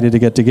you invited to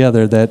get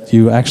together that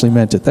you actually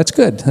meant it. That's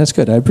good. That's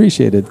good. I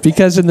appreciate it.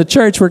 Because in the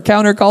church, we're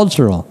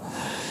countercultural.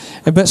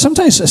 But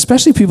sometimes,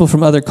 especially people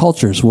from other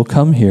cultures will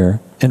come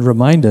here and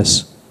remind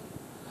us,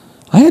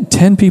 I had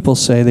 10 people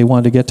say they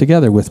wanted to get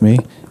together with me,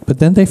 but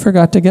then they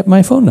forgot to get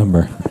my phone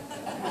number.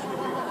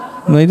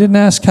 And they didn't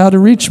ask how to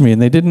reach me,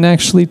 and they didn't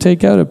actually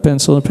take out a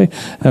pencil and paper.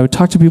 I would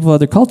talk to people of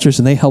other cultures,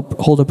 and they help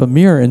hold up a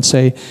mirror and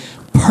say,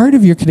 part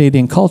of your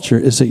Canadian culture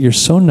is that you're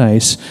so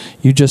nice,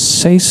 you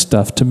just say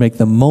stuff to make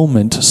the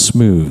moment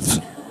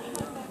smooth.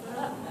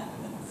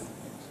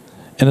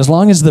 And as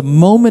long as the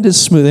moment is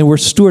smooth, and we're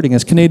stewarding,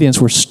 as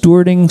Canadians, we're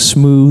stewarding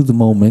smooth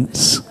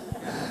moments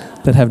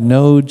that have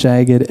no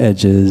jagged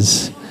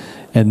edges,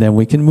 and then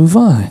we can move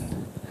on.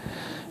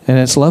 And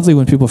it's lovely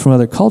when people from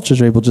other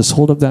cultures are able to just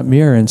hold up that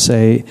mirror and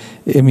say,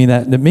 I mean,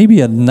 that may be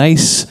a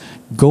nice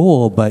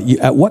goal, but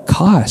at what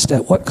cost?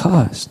 At what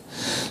cost?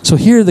 So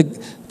here,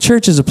 the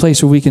church is a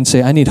place where we can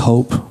say, I need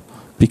hope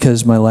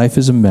because my life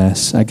is a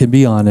mess. I can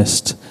be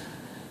honest,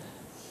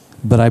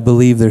 but I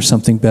believe there's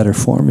something better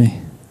for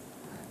me.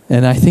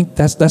 And I think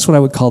that's what I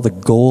would call the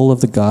goal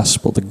of the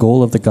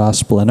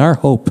gospel, and our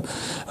hope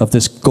of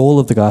this goal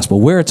of the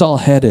gospel, where it's all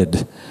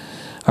headed.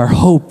 Our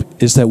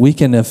hope is that we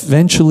can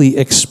eventually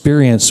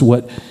experience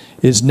what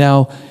is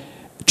now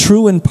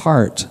true in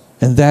part,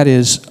 and that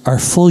is our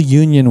full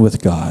union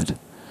with God,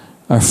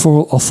 our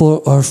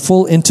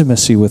full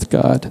intimacy with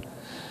God.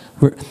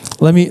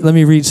 Let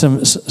me read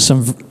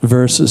some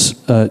verses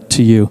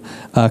to you.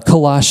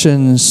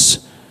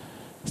 Colossians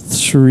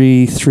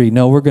 3:3.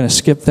 No, we're going to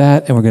skip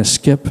that, and we're going to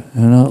skip.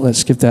 No, let's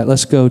skip that.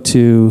 Let's go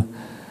to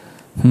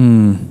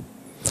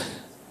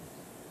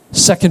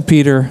 2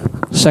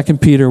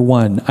 Peter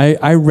 1.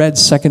 I read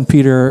 2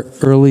 Peter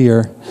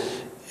earlier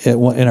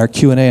in our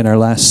Q&A in our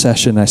last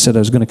session. I said I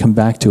was going to come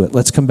back to it.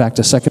 Let's come back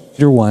to 2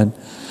 Peter 1,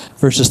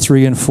 verses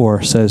 3 and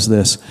 4 says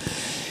this.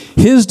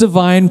 His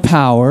divine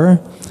power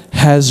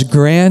has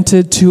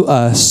granted to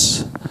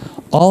us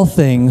all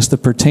things that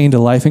pertain to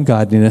life and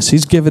godliness.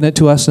 He's given it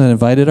to us and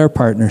invited our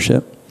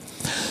partnership,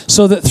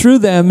 so that through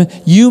them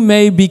you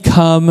may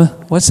become,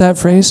 what's that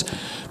phrase?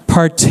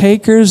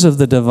 Partakers of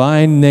the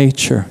divine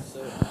nature.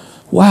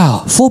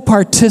 Wow, full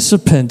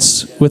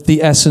participants with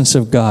the essence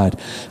of God,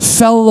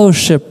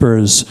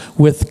 fellowshippers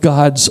with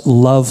God's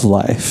love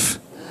life.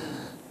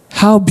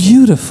 How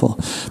beautiful.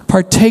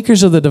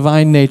 Partakers of the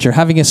divine nature,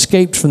 having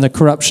escaped from the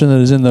corruption that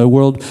is in the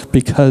world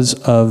because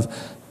of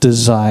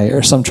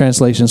desire. Some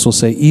translations will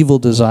say evil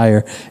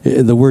desire.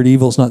 The word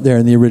evil is not there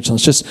in the original.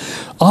 It's just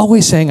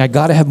always saying, I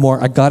got to have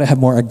more, I got to have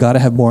more, I got to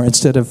have more,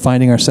 instead of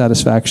finding our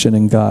satisfaction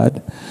in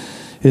God,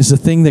 is the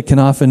thing that can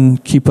often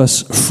keep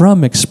us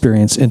from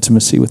experience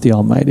intimacy with the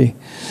Almighty.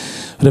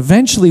 But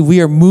eventually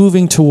we are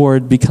moving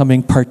toward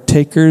becoming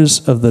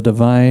partakers of the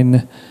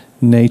divine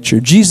nature.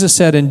 Jesus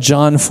said in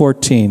John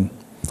 14,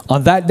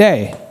 on that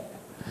day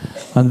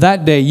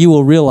you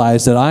will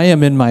realize that I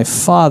am in my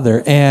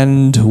Father,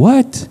 and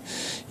what?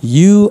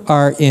 You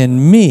are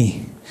in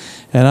me,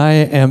 and I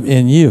am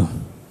in you.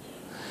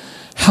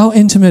 How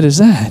intimate is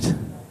that?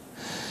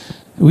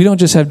 We don't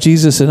just have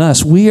Jesus in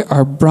us. We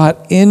are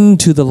brought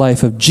into the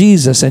life of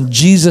Jesus, and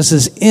Jesus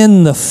is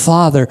in the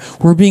Father.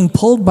 We're being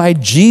pulled by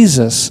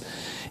Jesus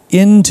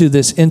into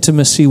this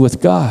intimacy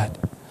with God.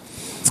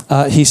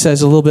 He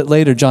says a little bit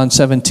later, John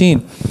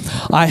 17,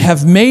 I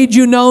have made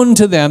you known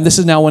to them. This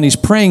is now when he's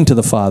praying to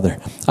the Father.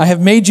 I have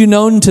made you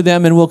known to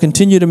them and will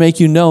continue to make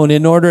you known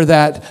in order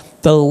that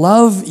the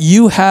love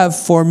you have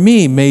for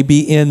me may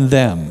be in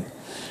them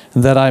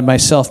that I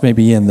myself may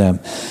be in them.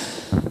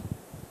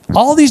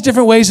 All these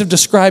different ways of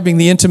describing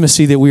the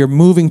intimacy that we are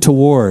moving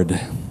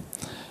toward.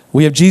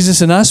 We have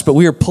Jesus in us, but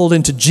we are pulled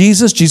into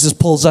Jesus. Jesus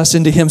pulls us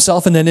into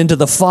himself and then into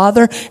the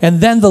Father.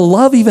 And then the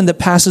love even that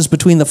passes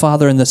between the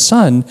Father and the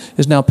Son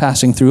is now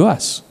passing through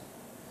us.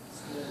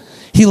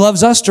 He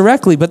loves us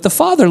directly, but the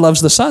Father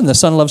loves the Son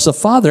loves the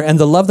Father, and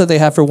the love that they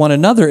have for one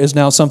another is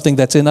now something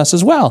that's in us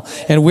as well.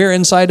 And we're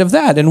inside of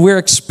that, and we're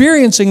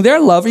experiencing their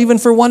love even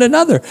for one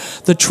another.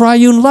 The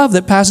triune love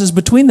that passes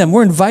between them.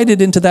 We're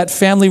invited into that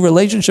family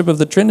relationship of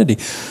the Trinity.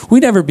 We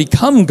never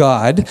become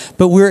God,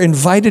 but we're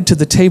invited to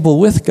the table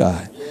with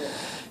God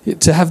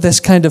to have this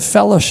kind of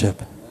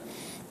fellowship.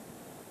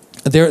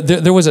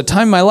 There was a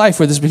time in my life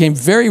where this became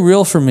very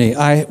real for me.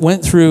 I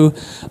went through,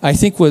 I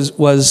think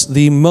was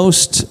the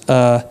most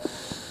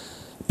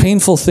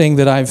painful thing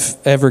that I've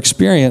ever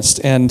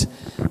experienced, and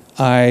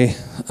I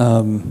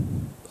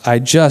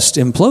just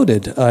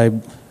imploded.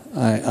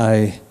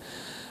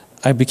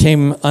 I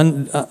became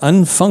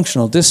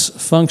unfunctional,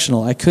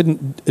 dysfunctional. I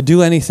couldn't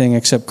do anything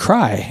except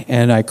cry,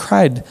 and I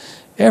cried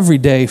every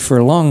day for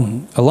a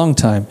long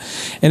time.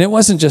 And it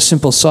wasn't just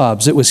simple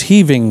sobs. It was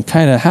heaving,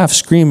 kind of half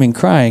screaming,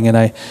 crying. And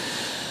I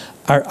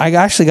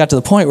actually got to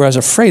the point where I was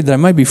afraid that I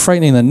might be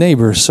frightening the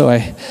neighbors. So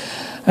I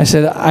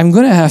said, I'm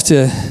going to have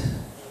to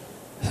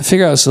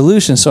figure out a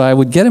solution. So I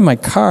would get in my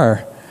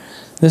car.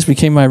 This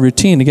became my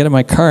routine, to get in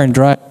my car and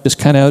drive just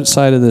kind of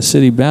outside of the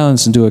city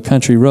bounds into a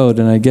country road.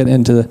 And I'd get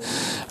into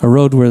a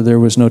road where there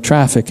was no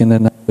traffic. And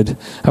then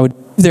I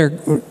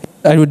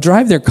would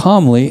drive there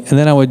calmly, and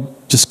then I would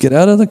just get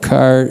out of the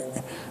car.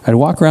 I'd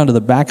walk around to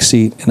the back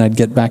seat, and I'd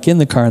get back in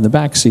the car in the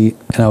back seat,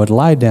 and I would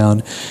lie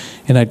down,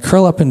 and I'd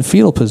curl up in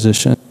fetal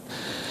position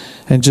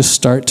and just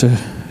start to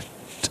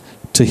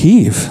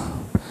heave,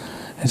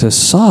 and to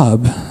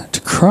sob,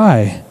 to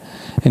cry,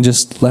 and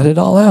just let it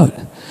all out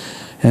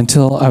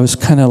until I was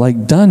kind of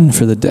like done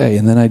for the day.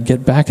 And then I'd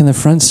get back in the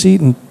front seat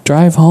and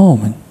drive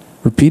home and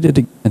repeat it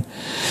again.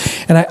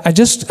 And I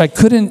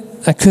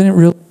couldn't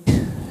really,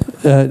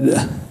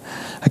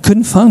 I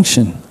couldn't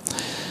function.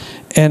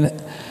 And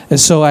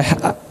so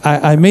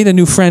I made a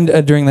new friend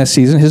during that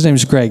season. His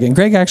name's Greg. And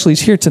Greg actually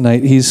is here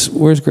tonight.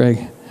 Where's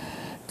Greg?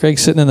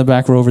 Greg's sitting in the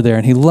back row over there.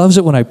 And he loves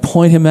it when I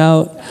point him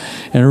out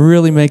and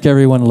really make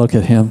everyone look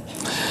at him.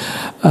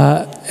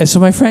 And so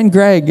my friend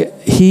Greg,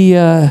 he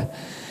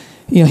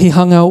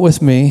hung out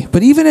with me.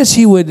 But even as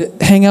he would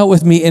hang out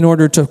with me in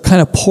order to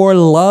kind of pour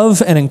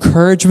love and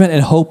encouragement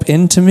and hope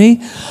into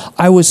me,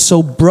 I was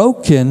so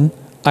broken,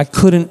 I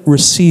couldn't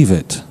receive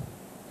it.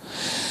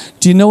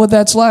 Do you know what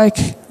that's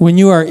like? When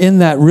you are in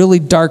that really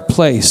dark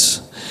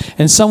place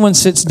and someone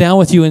sits down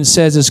with you and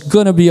says it's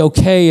going to be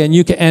okay, and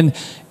you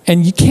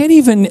can't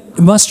even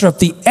muster up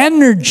the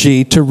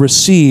energy to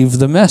receive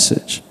the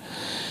message.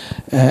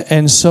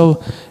 And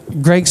so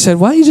Greg said,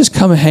 why don't you just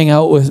come and hang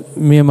out with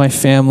me and my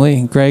family?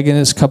 And Greg and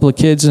his couple of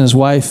kids and his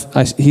wife,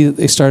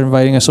 they started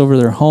inviting us over to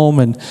their home.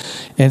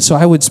 And so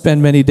I would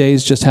spend many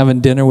days just having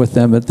dinner with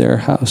them at their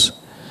house.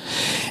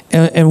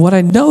 And what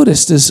I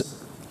noticed is,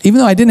 even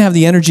though I didn't have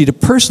the energy to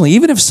personally,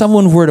 even if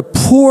someone were to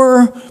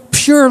pour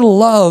pure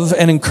love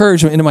and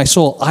encouragement into my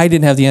soul, I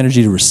didn't have the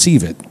energy to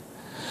receive it.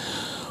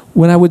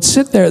 When I would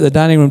sit there at the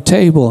dining room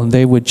table and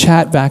they would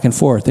chat back and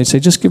forth, they'd say,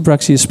 just give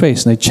Bruxy a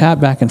space. And they'd chat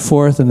back and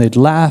forth, and they'd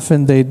laugh,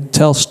 and they'd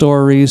tell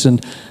stories,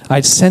 and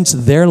I'd sense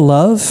their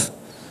love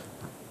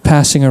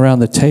passing around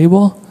the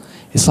table.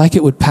 It's like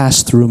it would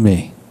pass through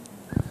me.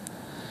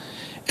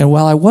 And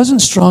while I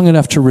wasn't strong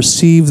enough to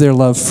receive their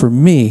love for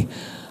me,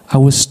 I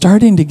was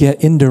starting to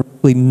get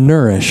indirectly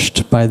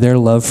nourished by their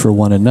love for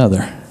one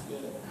another.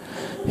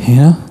 You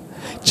know?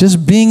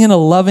 Just being in a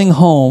loving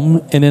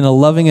home and in a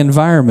loving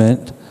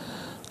environment,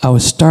 I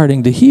was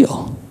starting to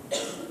heal.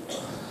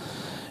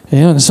 You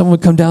know, and someone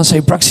would come down and say,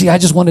 Bruxy, I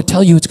just want to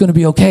tell you it's going to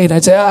be okay. And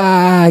I'd say,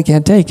 I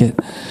can't take it.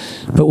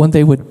 But when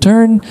they would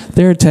turn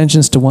their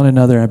attentions to one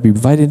another and I'd be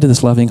invited into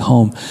this loving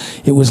home,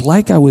 it was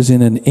like I was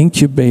in an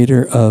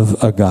incubator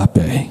of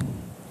agape,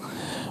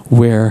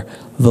 where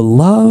the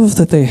love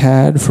that they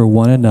had for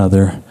one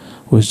another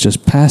was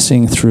just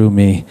passing through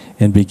me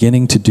and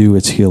beginning to do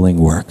its healing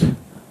work.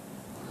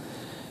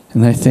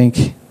 And I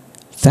think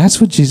that's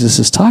what Jesus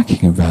is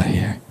talking about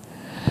here,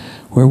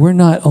 where we're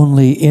not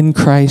only in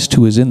Christ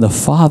who is in the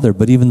Father,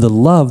 but even the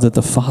love that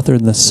the Father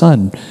and the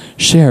Son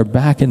share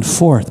back and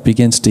forth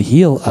begins to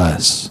heal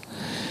us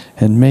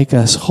and make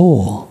us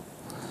whole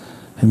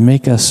and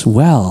make us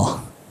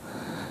well.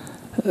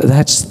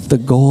 That's the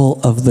goal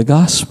of the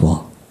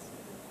gospel.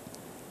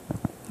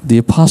 The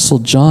Apostle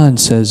John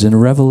says in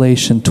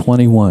Revelation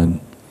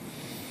 21,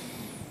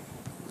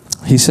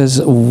 he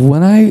says,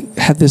 when I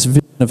had this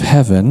vision of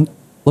heaven,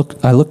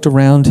 I looked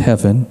around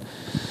heaven.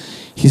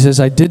 He says,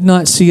 I did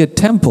not see a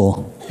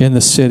temple in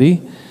the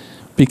city,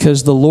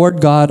 because the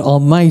Lord God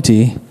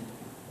Almighty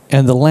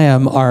and the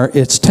Lamb are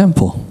its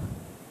temple.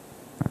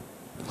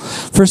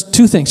 First,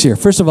 two things here.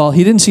 First of all,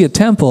 he didn't see a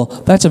temple.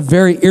 That's a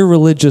very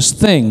irreligious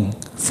thing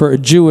for a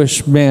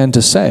Jewish man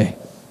to say.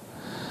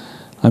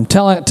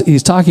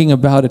 He's talking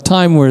about a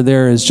time where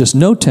there is just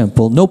no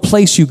temple, no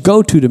place you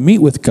go to meet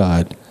with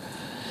God.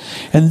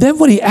 And then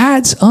what he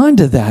adds on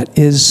to that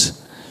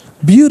is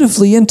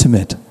beautifully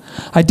intimate.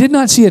 I did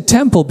not see a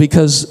temple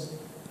because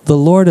the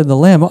Lord and the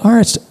Lamb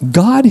are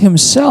God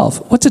himself.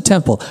 What's a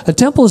temple? A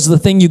temple is the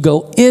thing you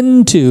go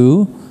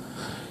into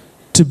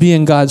to be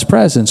in God's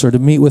presence or to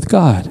meet with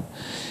God.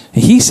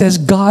 He says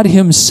God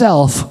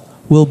himself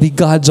will be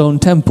God's own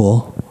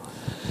temple,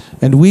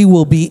 and we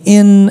will be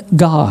in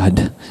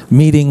God,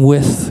 meeting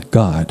with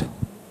God.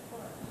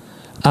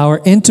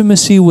 Our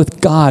intimacy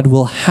with God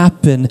will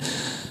happen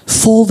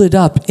folded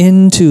up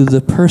into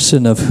the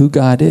person of who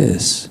God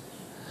is.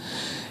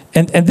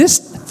 And this,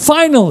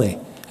 finally,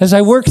 as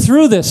I work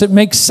through this, it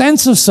makes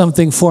sense of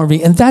something for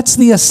me, and that's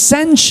the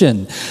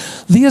ascension.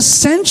 The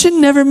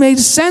ascension never made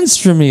sense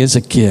for me as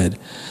a kid.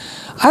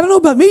 I don't know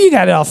about, maybe you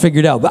got it all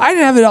figured out, but I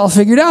didn't have it all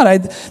figured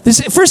out.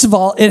 First of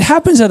all, it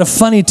happens at a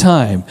funny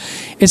time.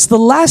 It's the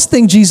last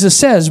thing Jesus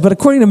says, but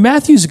according to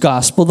Matthew's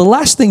gospel, the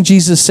last thing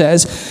Jesus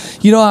says,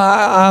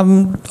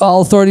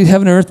 all authority in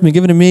heaven and earth has been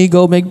given to me.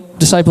 Go make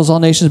disciples, all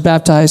nations,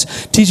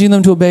 baptize, teaching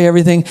them to obey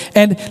everything.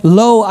 And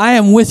lo, I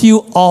am with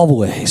you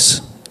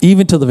always,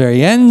 even to the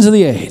very ends of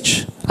the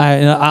age.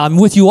 I'm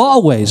with you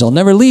always. I'll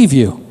never leave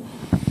you.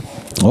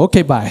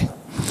 Okay, bye.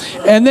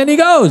 And then he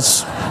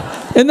goes.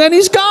 And then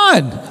he's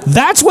gone.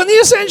 That's when the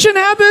ascension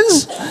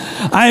happens.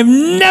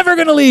 I'm never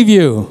going to leave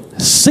you.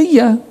 See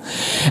ya.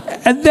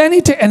 And then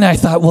and I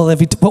thought, well,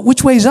 but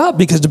which way's up?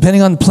 Because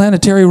depending on the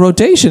planetary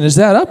rotation, is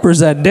that up or is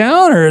that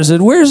down or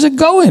where's it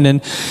going?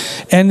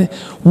 And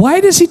why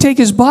does he take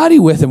his body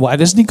with him? Why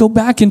doesn't he go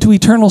back into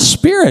eternal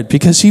spirit?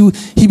 Because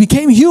he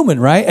became human,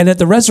 right? And at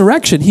the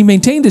resurrection, he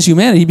maintained his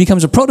humanity. He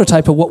becomes a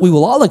prototype of what we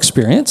will all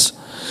experience.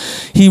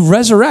 He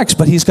resurrects,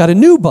 but he's got a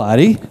new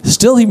body.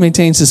 Still, he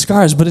maintains his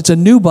scars, but it's a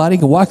new body. He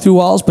can walk through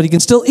walls, but he can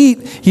still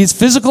eat. He's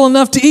physical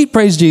enough to eat,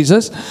 praise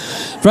Jesus.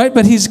 Right?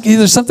 But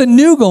there's something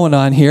new going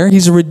on here.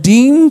 He's a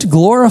redeemed,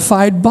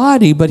 glorified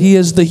body, but he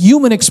is the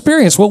human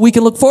experience, what we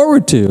can look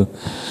forward to.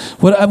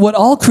 What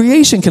all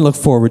creation can look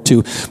forward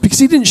to. Because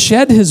he didn't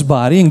shed his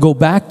body and go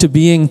back to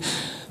being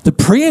the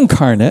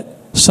pre-incarnate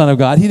Son of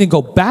God. He didn't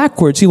go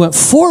backwards. He went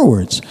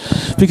forwards.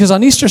 Because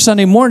on Easter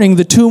Sunday morning,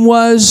 the tomb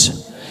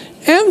was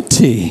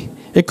empty.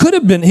 It could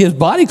have been, his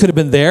body could have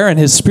been there and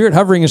his spirit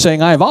hovering and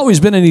saying, I have always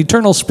been an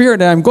eternal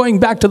spirit and I'm going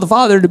back to the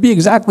Father to be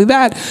exactly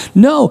that.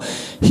 No,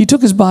 he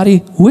took his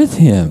body with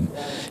him,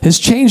 his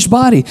changed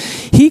body.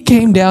 He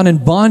came down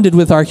and bonded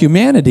with our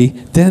humanity.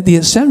 Then at the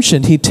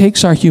ascension, he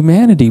takes our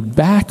humanity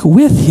back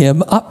with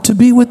him up to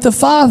be with the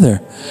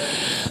Father.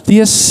 The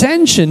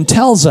ascension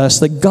tells us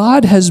that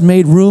God has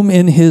made room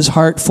in his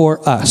heart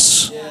for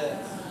us.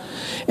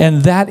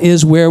 And that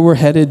is where we're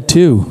headed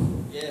to.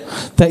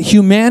 That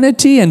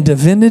humanity and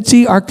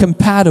divinity are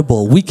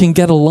compatible. We can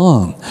get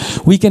along.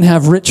 We can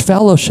have rich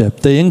fellowship.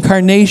 The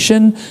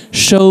incarnation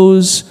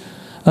shows,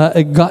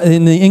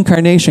 in the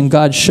incarnation,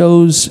 God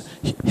shows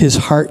his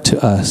heart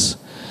to us.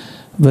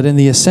 But in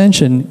the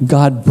ascension,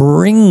 God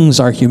brings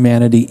our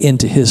humanity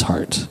into his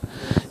heart.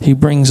 He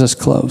brings us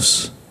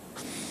close.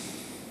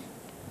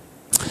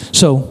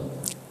 So,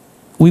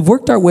 we've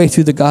worked our way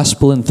through the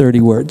gospel in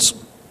 30 words.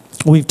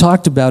 We've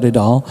talked about it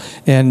all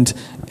and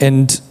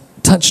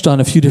touched on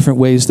a few different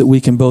ways that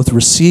we can both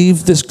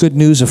receive this good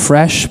news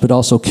afresh, but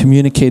also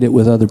communicate it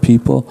with other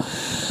people.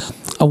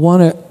 I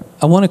want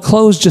to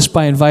close just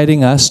by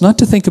inviting us not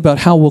to think about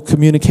how we'll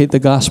communicate the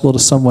gospel to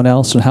someone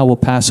else and how we'll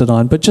pass it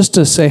on, but just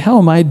to say, how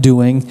am I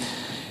doing?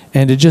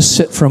 And to just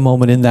sit for a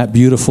moment in that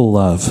beautiful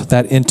love,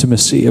 that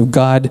intimacy of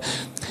God.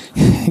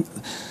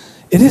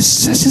 It is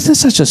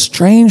such a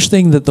strange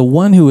thing that the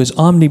one who is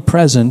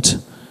omnipresent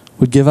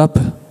would give up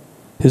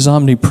his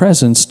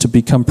omnipresence to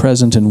become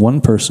present in one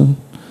person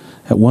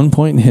at one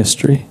point in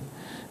history,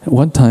 at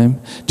one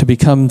time, to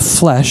become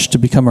flesh, to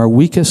become our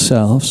weakest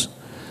selves,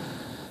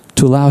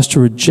 to allow us to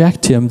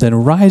reject him, then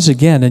rise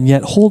again, and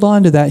yet hold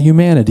on to that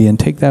humanity and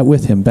take that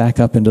with him back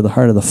up into the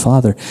heart of the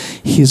Father.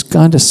 He has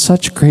gone to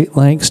such great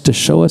lengths to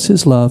show us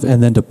his love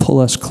and then to pull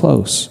us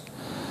close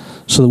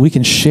so that we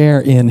can share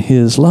in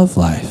his love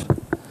life.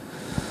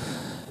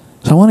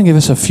 So I want to give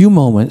us a few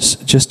moments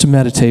just to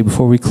meditate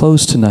before we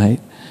close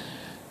tonight,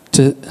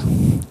 to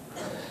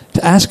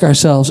ask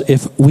ourselves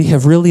if we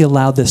have really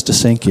allowed this to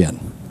sink in.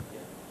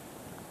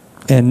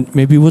 And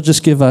maybe we'll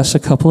just give us a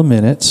couple of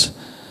minutes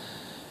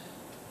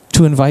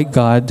to invite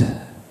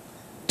God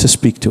to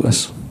speak to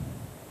us.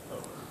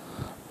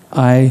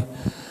 To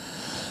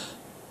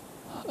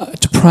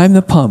prime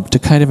the pump, to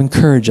kind of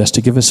encourage us,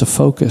 to give us a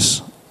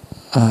focus.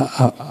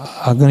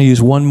 I'm going to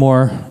use one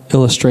more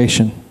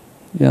illustration.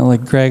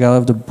 Like Greg, I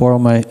love to borrow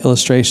my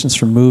illustrations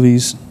from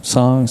movies,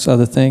 songs,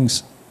 other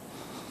things.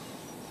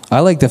 I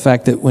like the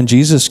fact that when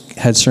Jesus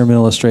had sermon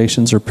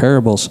illustrations or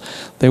parables,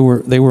 they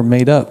were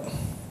made up.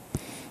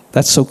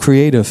 That's so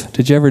creative.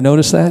 Did you ever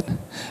notice that?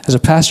 As a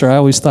pastor, I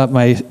always thought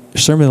my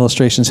sermon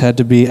illustrations had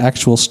to be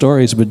actual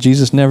stories, but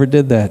Jesus never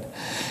did that.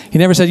 He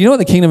never said, you know what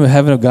the kingdom of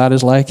heaven of God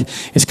is like?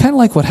 It's kind of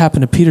like what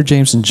happened to Peter,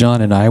 James, and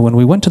John and I when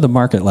we went to the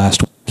market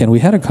last week and we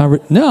had a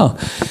conversation. No.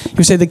 He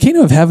would say, the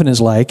kingdom of heaven is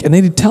like, and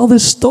they'd tell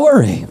this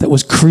story that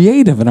was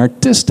creative and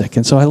artistic.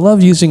 And so I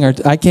love using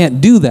I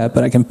can't do that,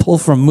 but I can pull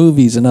from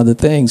movies and other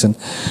things. And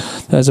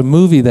there's a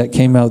movie that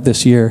came out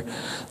this year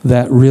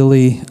that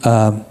really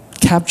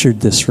captured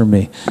this for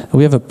me.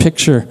 We have a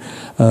picture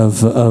of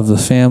the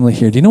family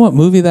here. Do you know what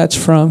movie that's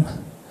from?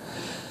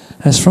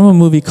 That's from a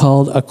movie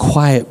called A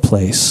Quiet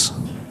Place.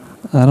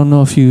 I don't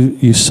know if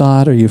you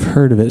saw it or you've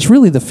heard of it. It's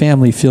really the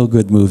family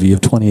feel-good movie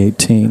of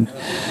 2018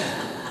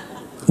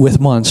 with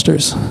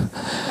monsters.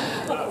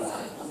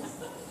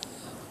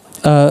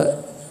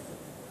 But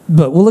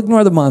we'll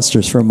ignore the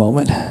monsters for a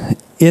moment.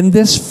 In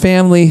this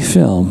family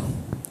film,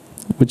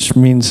 which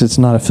means it's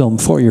not a film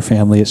for your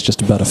family, it's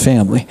just about a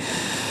family.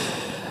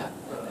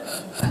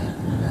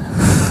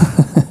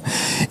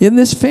 In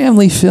this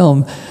family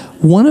film,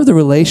 one of the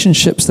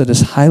relationships that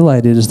is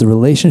highlighted is the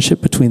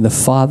relationship between the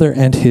father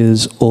and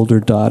his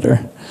older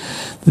daughter.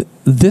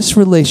 This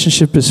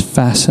relationship is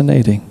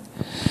fascinating.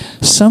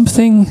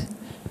 Something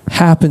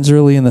happens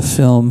early in the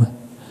film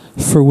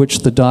for which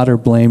the daughter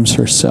blames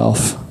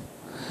herself.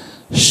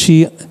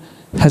 She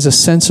has a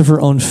sense of her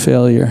own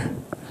failure,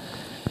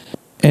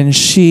 and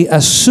she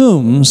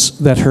assumes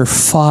that her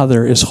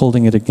father is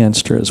holding it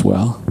against her as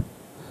well.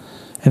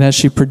 And as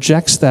she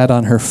projects that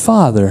on her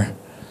father,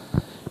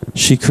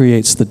 she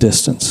creates the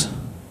distance.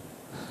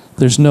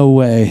 There's no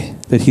way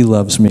that he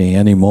loves me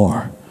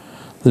anymore.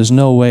 There's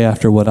no way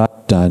after what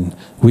I've done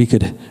we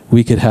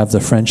could have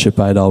the friendship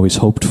I'd always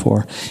hoped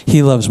for.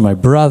 He loves my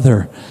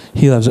brother,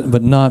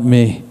 but not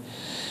me.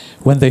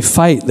 When they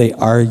fight, they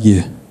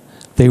argue.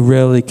 They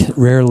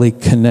rarely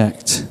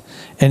connect.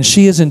 And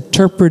she is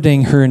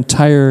interpreting her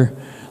entire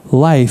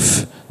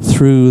life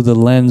through the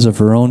lens of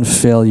her own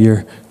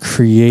failure,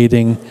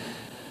 creating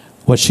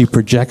what she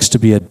projects to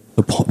be a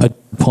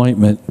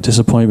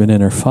disappointment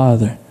in her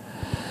father.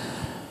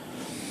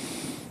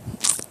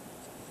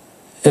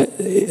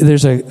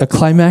 There's a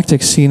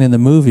climactic scene in the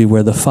movie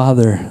where the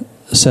father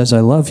says, I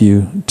love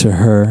you to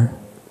her,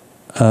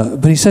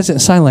 but he says it in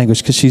sign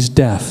language because she's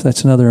deaf.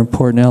 That's another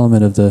important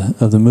element of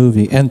the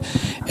movie. And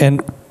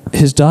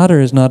his daughter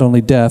is not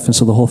only deaf, and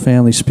so the whole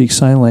family speaks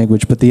sign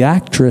language, but the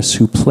actress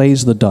who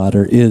plays the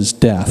daughter is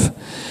deaf.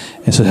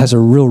 And so it has a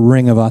real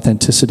ring of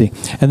authenticity.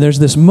 And there's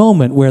this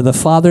moment where the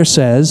father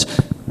says,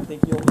 I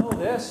think you'll know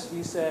this,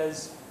 he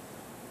says,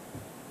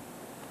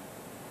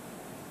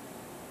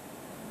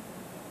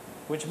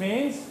 which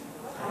means,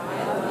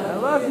 I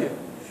love you.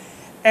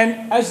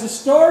 And as the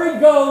story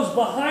goes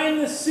behind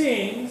the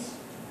scenes,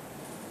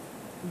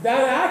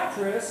 that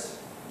actress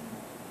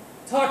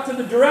talked to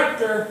the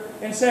director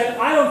and said,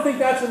 I don't think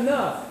that's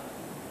enough.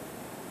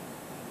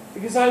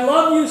 Because I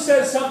love you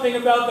says something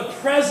about the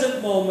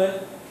present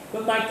moment,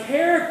 but my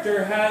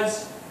character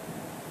has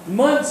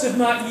months, if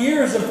not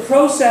years, of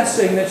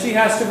processing that she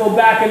has to go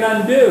back and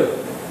undo.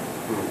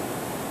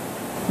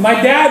 My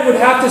dad would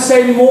have to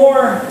say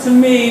more to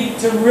me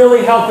to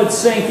really help it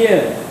sink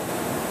in.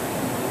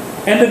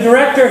 And the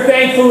director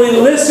thankfully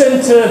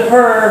listened to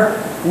her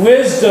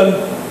wisdom.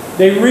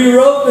 They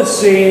rewrote the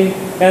scene,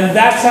 and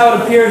that's how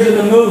it appears in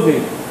the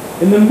movie.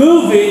 In the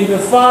movie, the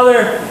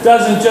father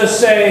doesn't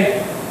just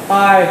say,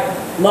 I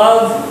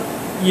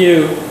love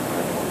you.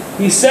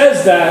 He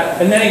says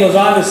that, and then he goes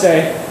on to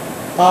say,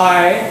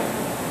 I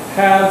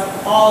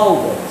have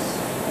always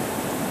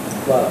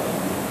loved you.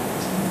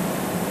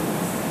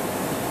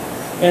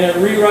 And it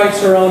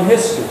rewrites her own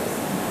history.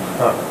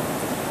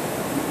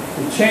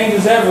 It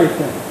changes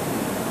everything.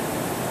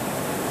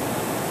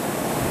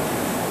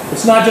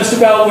 It's not just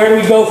about where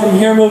we go from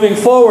here moving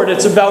forward.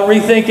 It's about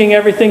rethinking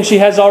everything she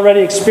has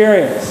already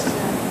experienced.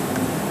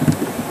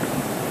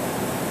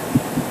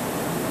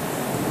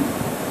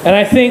 And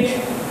I think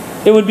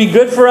it would be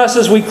good for us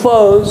as we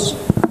close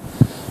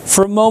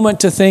for a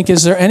moment to think,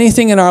 is there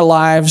anything in our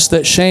lives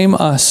that shame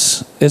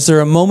us? Is there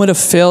a moment of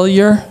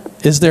failure?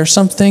 Is there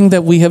something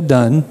that we have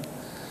done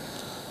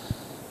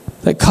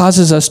that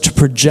causes us to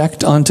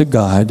project onto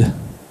God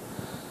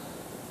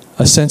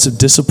a sense of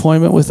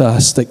disappointment with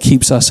us that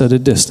keeps us at a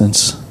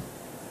distance?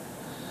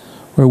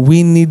 Where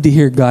we need to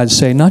hear God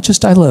say, not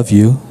just I love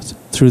you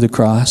through the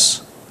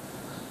cross,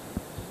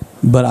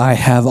 but I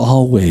have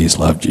always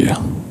loved you.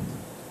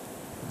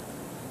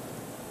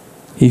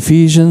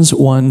 Ephesians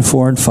 1,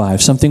 4, and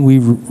 5, something we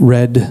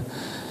read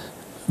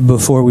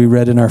before we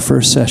read in our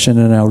first session,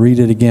 and I'll read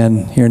it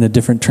again here in a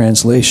different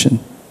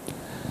translation.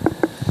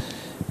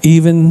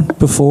 Even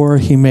before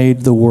he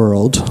made the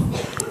world,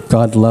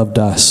 God loved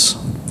us.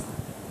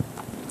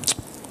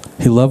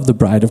 He loved the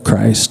bride of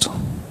Christ.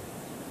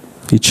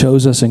 He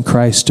chose us in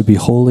Christ to be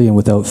holy and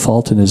without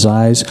fault in his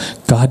eyes.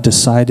 God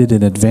decided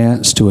in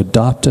advance to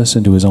adopt us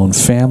into his own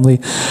family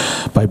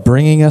by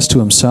bringing us to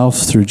himself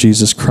through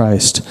Jesus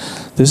Christ.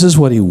 This is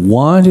what he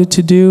wanted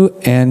to do,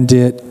 and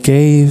it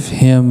gave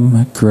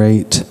him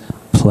great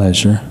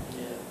pleasure.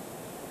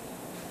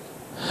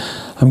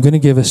 I'm going to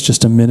give us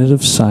just a minute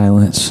of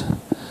silence.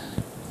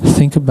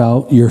 Think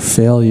about your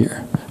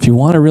failure. If you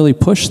want to really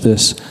push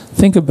this,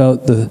 think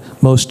about the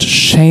most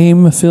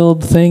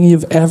shame-filled thing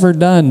you've ever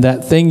done,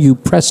 that thing you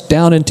pressed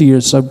down into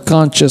your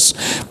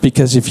subconscious,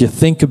 because if you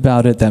think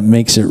about it, that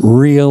makes it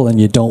real,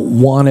 and you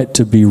don't want it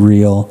to be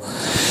real.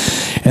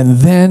 And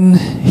then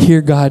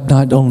hear God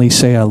not only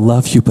say, I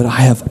love you, but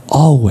I have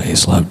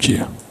always loved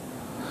you.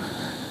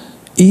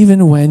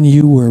 Even when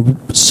you were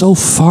so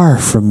far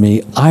from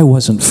me, I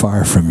wasn't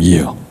far from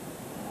you.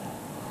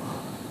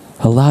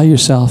 Allow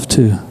yourself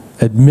to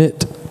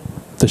admit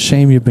the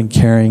shame you've been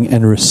carrying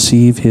and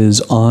receive his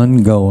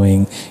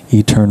ongoing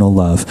eternal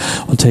love.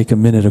 We'll take a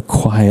minute of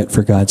quiet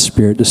for God's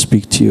Spirit to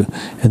speak to you,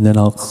 and then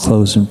I'll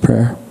close in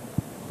prayer.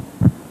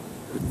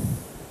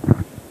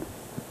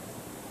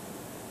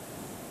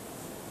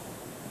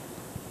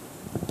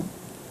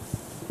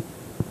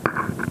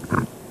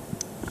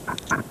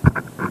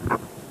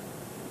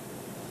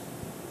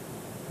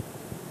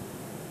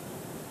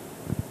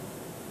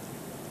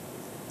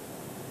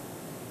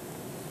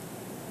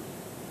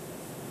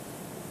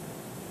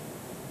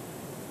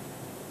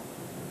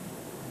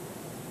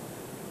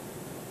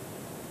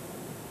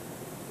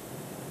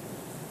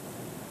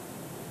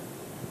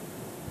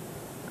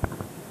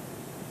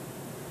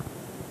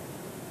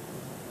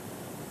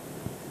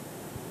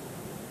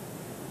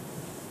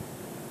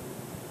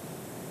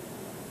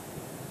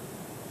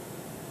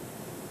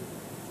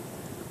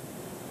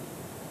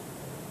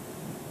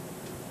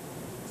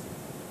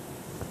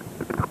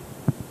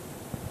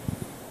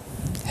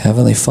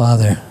 Heavenly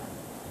Father,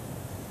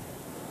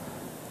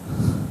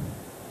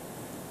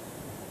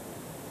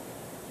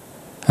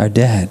 our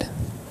Dad,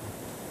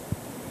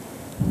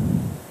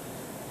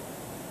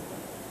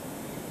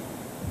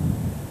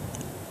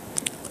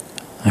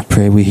 I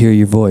pray we hear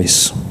your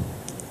voice.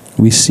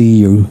 We see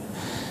you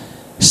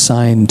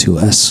signed to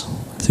us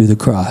through the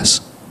cross.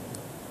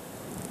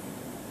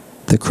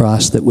 The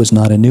cross that was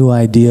not a new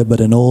idea, but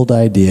an old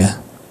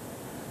idea,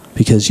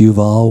 because you've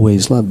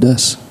always loved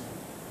us.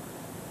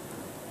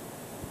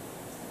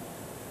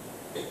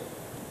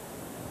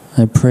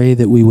 I pray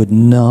that we would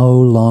no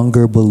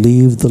longer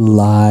believe the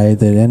lie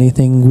that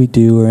anything we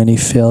do or any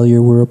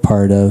failure we're a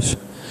part of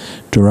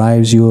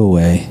drives you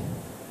away.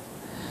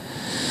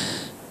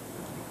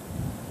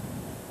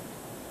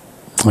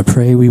 I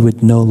pray we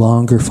would no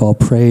longer fall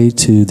prey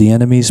to the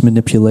enemy's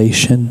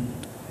manipulation,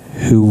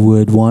 who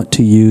would want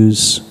to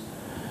use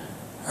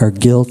our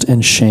guilt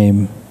and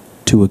shame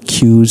to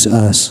accuse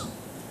us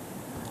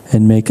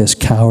and make us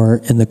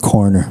cower in the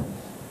corner.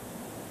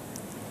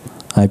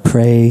 I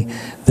pray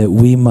that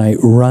we might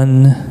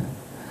run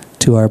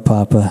to our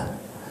Papa.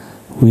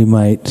 We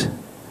might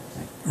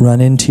run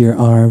into your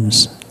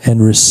arms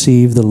and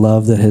receive the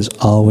love that has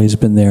always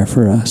been there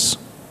for us.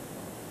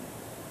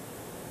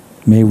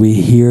 May we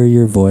hear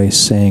your voice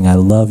saying, I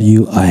love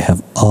you, I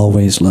have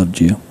always loved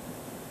you.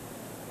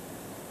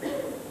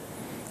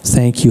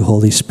 Thank you,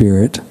 Holy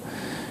Spirit,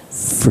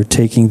 for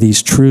taking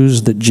these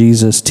truths that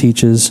Jesus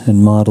teaches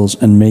and models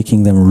and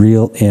making them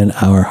real in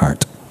our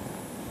heart.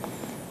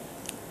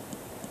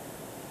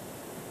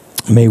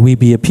 May we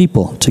be a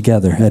people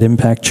together at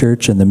Impact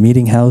Church and the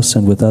Meeting House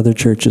and with other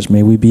churches.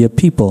 May we be a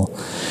people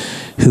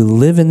who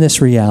live in this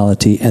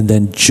reality and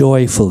then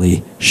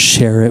joyfully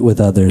share it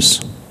with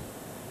others.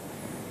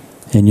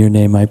 In your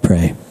name I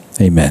pray.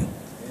 Amen.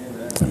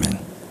 Amen.